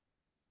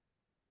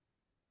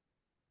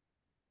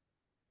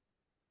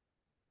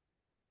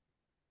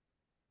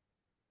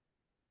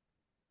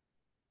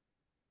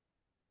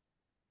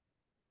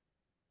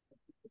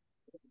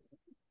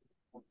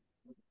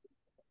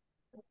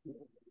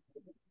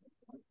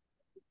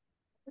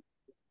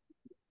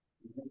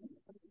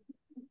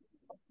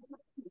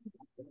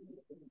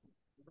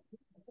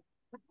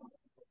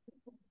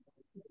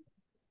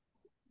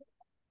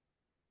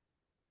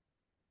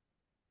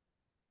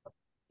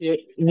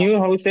 New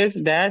houses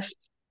dash.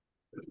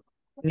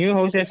 New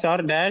houses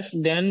are dash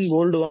than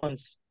old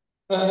ones.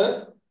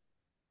 Uh-huh.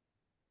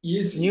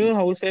 Easy. New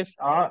houses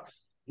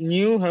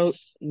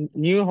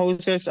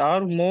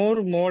are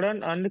more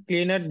modern and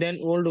cleaner than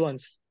old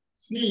ones.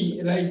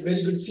 C, right,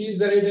 very good. C is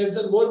the right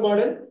answer. More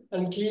modern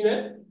and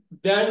cleaner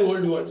than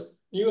old ones.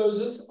 New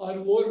houses are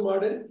more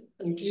modern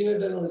and cleaner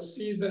than old.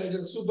 C is the right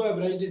answer. Superb,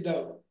 write it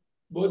down.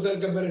 Both are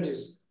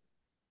comparatives.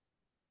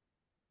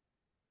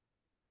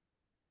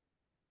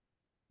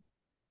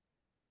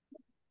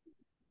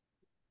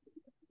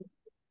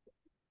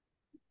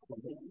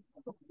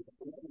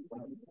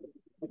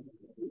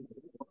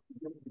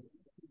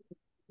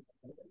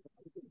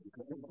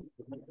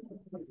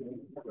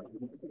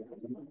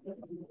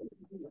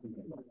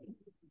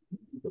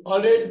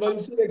 All right,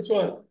 Vamsi, next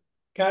one.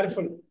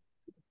 Careful.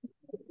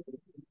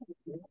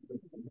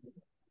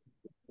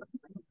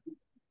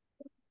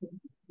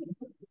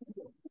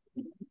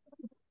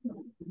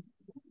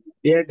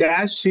 A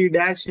dash, she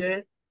dash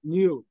a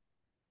new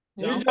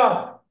New job.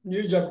 job.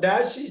 New job.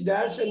 Dash, she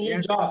dash a new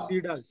Yes, job.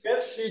 she does.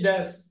 Yes, she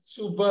does.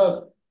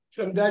 Superb.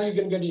 From there you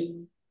can get it.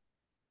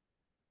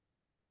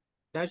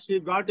 Does she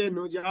got a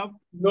new job?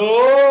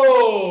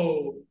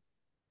 No.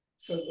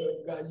 So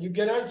you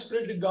cannot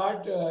split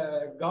got.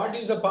 Got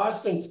is a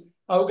past tense.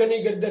 How can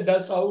you get the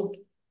does out?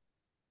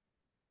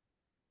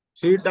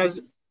 She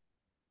does.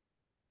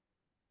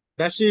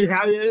 Does she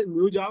have a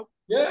new job?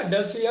 Yeah,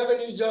 does she have a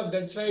new job?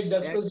 That's right.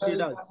 Does Yes, plus she have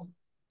a- does.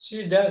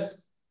 She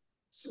does.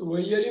 So why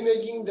are you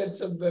making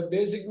that's a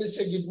basic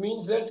mistake? It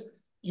means that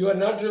you are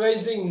not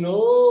revising.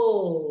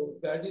 No,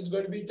 that is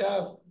going to be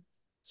tough.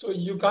 So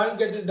you can't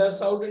get a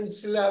does out and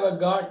still have a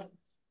got.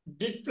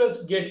 Did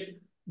plus get,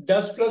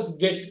 does plus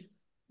get,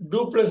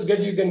 do plus get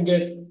you can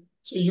get.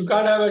 So you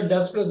can't have a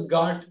does plus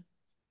got.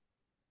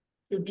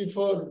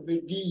 54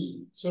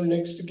 D. So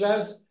next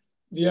class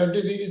we have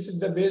to revisit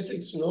the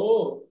basics.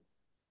 No.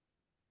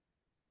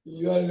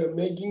 You are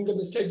making the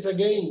mistakes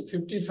again.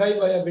 55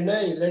 by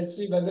Vinay. Let's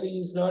see whether he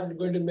is not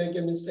going to make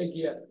a mistake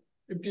here.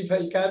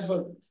 55,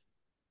 careful.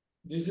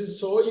 This is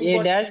so A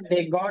important.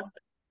 dash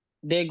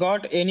they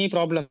got any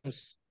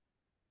problems.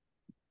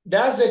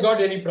 Dash, they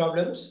got any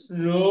problems?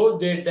 No,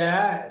 they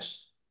dash.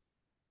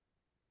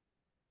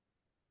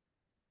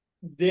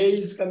 They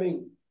is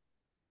coming.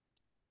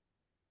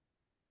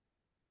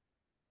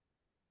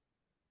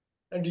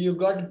 And you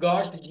got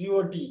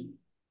G-O-T.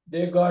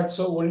 They got,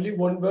 so only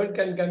one word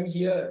can come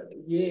here.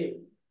 Yeah.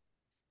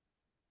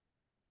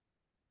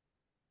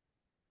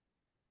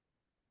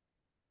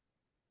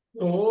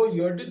 No,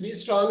 you have to be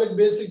strong at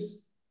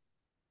basics.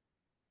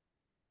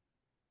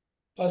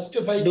 First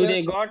 5 Do class,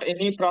 they got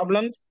any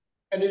problems?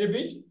 can you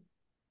repeat?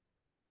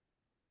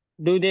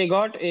 Do they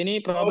got any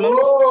problems?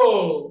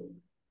 Oh,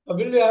 how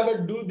will you have a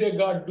do they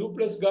got? Do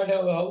plus got,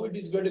 how it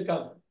is going to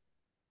come?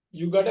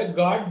 You got a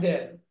got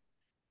there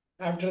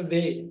after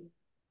they.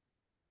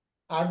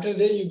 After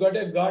they, you got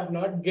a got,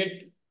 not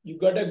get. You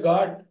got a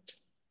got.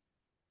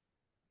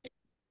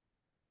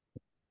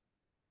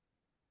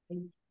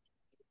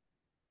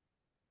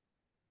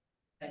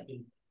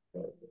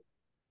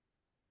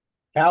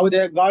 Have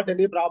they got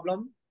any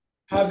problem?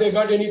 Have they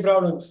got any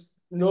problems?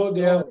 No,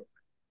 they have. No,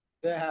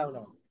 they have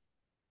not.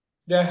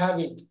 They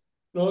haven't.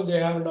 No, they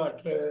have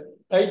not.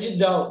 Write it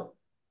down.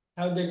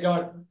 Have they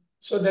got?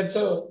 So that's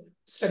a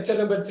structure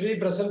number 3,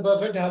 present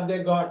perfect. Have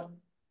they got?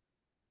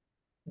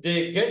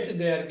 They get,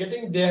 they are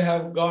getting, they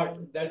have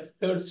got. That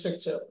third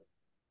structure.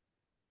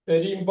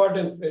 Very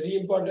important, very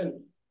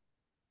important.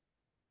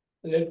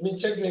 Let me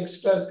check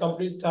next class,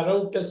 complete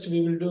thorough test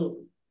we will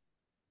do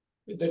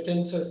with the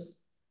tenses.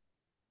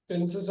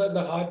 Tenses are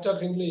the heart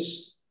of English.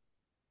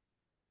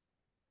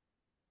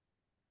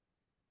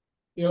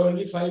 We have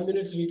only 5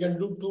 minutes, we can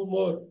do 2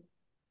 more.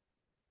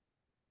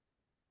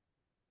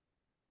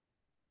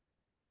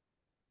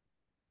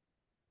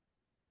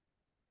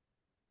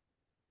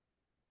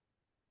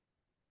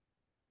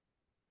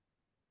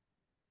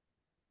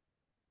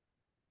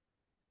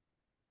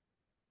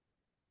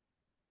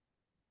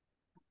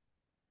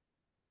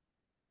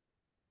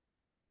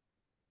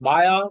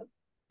 Maya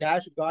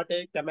dash got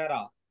a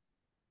camera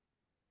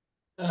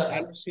Uh,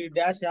 and she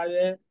dash have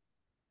a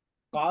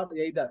car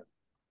either.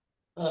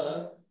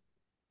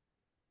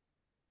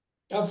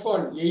 Tough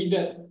one,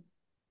 either.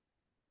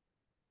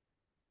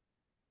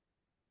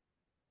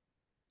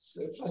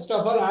 So first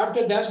of all,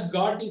 after dash,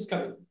 got is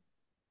coming.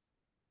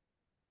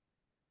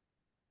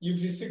 If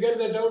you figure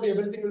that out,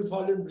 everything will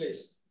fall in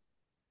place.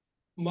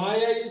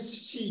 Maya is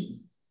she.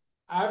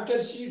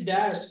 After she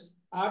dash,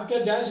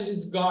 after dash it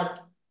is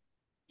got.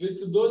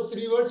 With those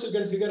 3 words, you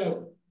can figure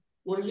out.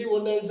 Only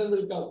one answer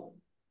will come.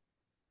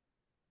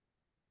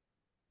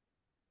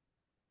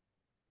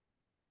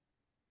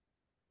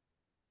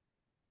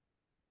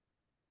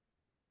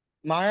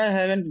 Maya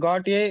haven't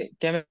got a And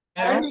camera.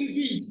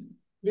 repeat.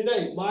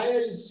 Vinay, Maya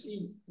is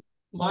she.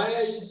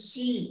 Maya is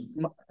she.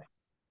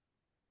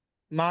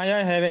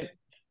 Maya haven't.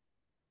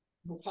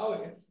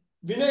 How,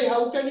 Vinay,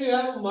 how can you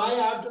have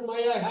Maya after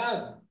Maya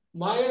have?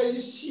 Maya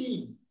is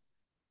she.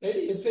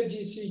 Right? SH,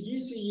 she, he,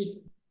 she, it.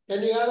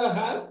 Can you have a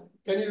have?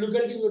 Can you look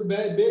at your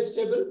base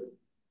table?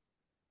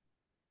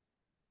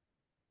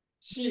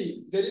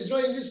 She. There is no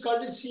English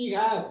called it she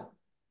have.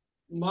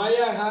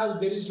 Maya have.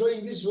 There is no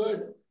English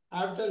word.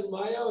 After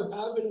Maya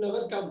have will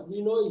never come.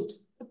 We know it.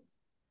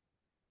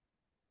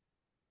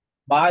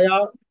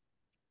 Maya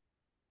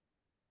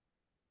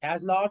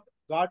has not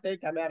got a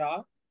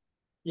camera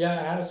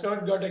Yeah, has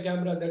not got a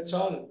camera. That's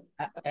all.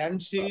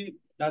 and she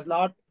does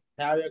not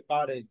have a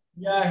car.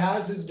 Yeah,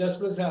 has is does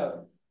plus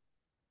have.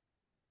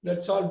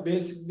 That's all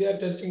basic. They are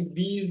testing.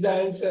 B is the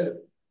answer.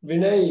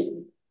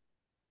 Vinay,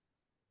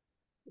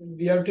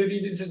 we have to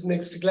revisit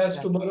next class,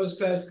 tomorrow's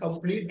class,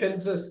 complete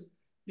tenses.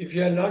 If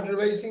you are not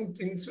revising,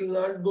 things will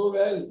not go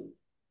well.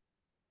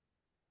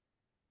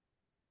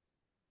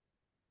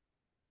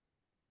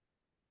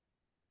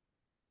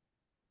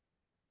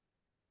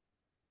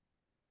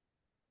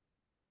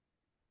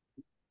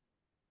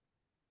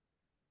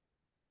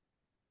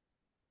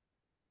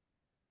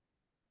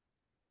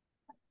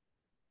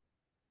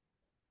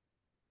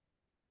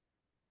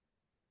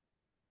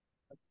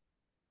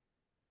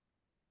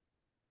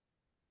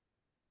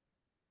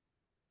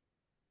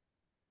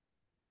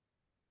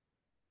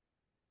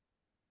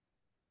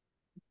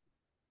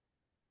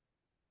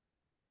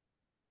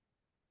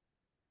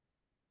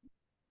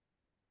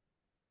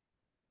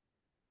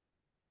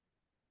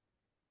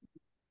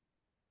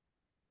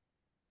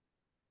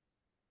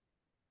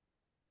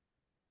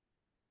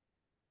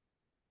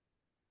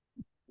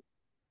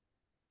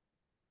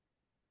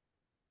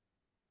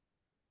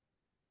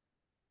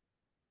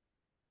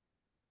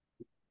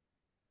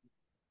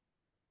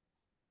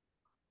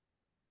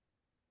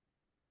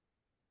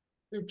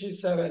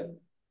 $57.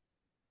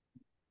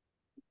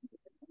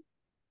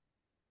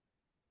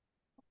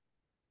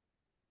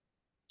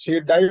 She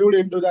dived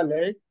into the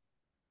lake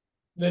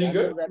Very and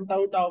good. went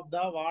out of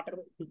the water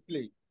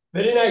quickly.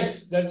 Very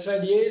nice. That's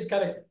right. A is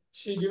correct.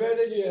 She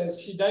divided,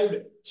 she dived.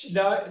 She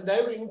dived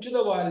into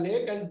the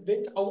lake and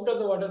went out of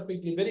the water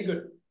quickly. Very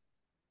good.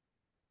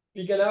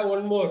 We can have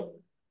one more.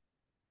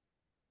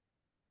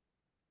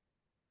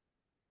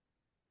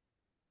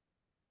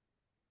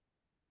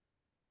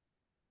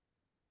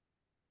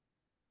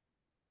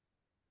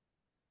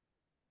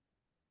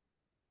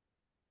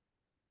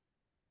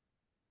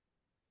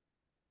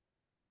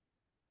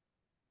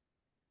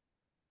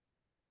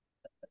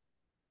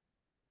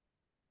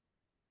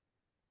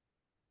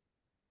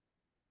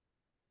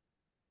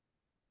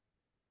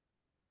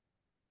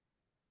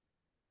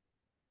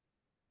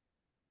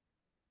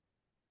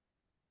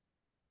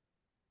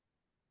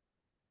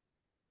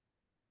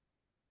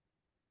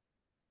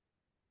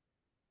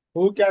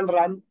 Who can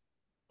run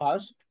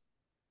first?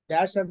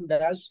 Dash and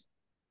dash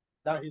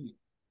the hill.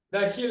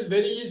 The hill,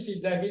 very easy.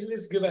 The hill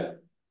is given.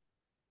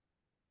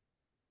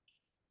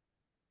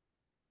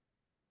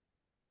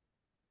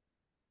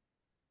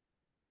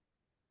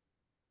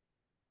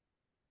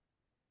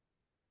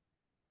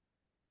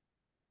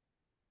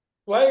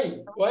 Why?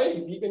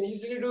 Why? We can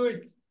easily do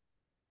it.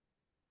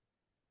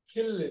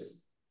 Hill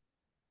is.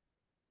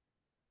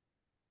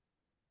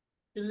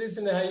 Hill is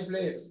in a high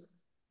place.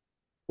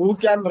 Who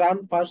can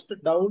run first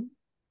down?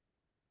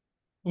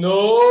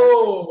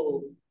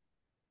 No.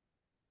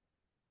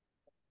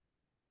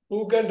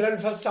 Who can run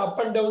first up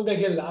and down the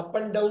hill? Up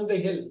and down the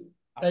hill.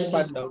 Up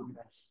and down.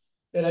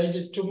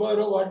 Right.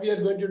 Tomorrow, what we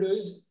are going to do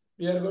is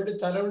we are going to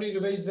thoroughly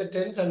revise the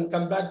tense and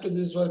come back to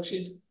this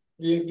worksheet.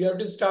 We have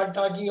to start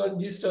talking on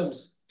these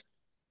terms.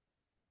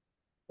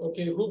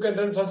 Okay, who can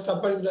run first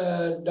up and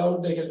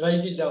down? They can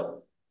write it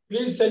down.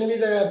 Please send me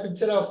the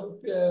picture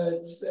of,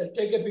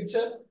 take a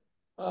picture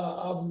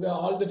of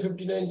all the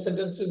 59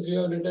 sentences you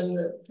have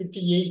written,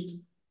 58.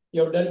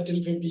 You have done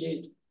till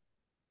 58.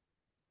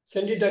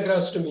 Send it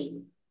across to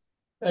me.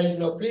 Right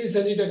now, please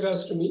send it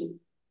across to me.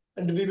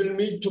 And we will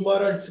meet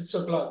tomorrow at 6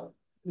 o'clock.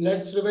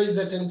 Let's revise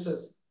the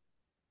tenses.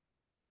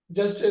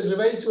 Just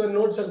revise your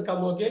notes and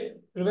come, okay?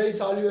 Revise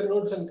all your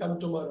notes and come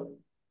tomorrow.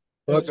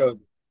 Okay.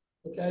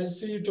 Okay, I'll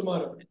see you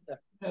tomorrow.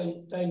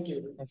 Thank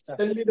you. Yes, sir.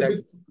 Send me the Thank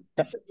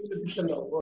picture. Send me the picture now.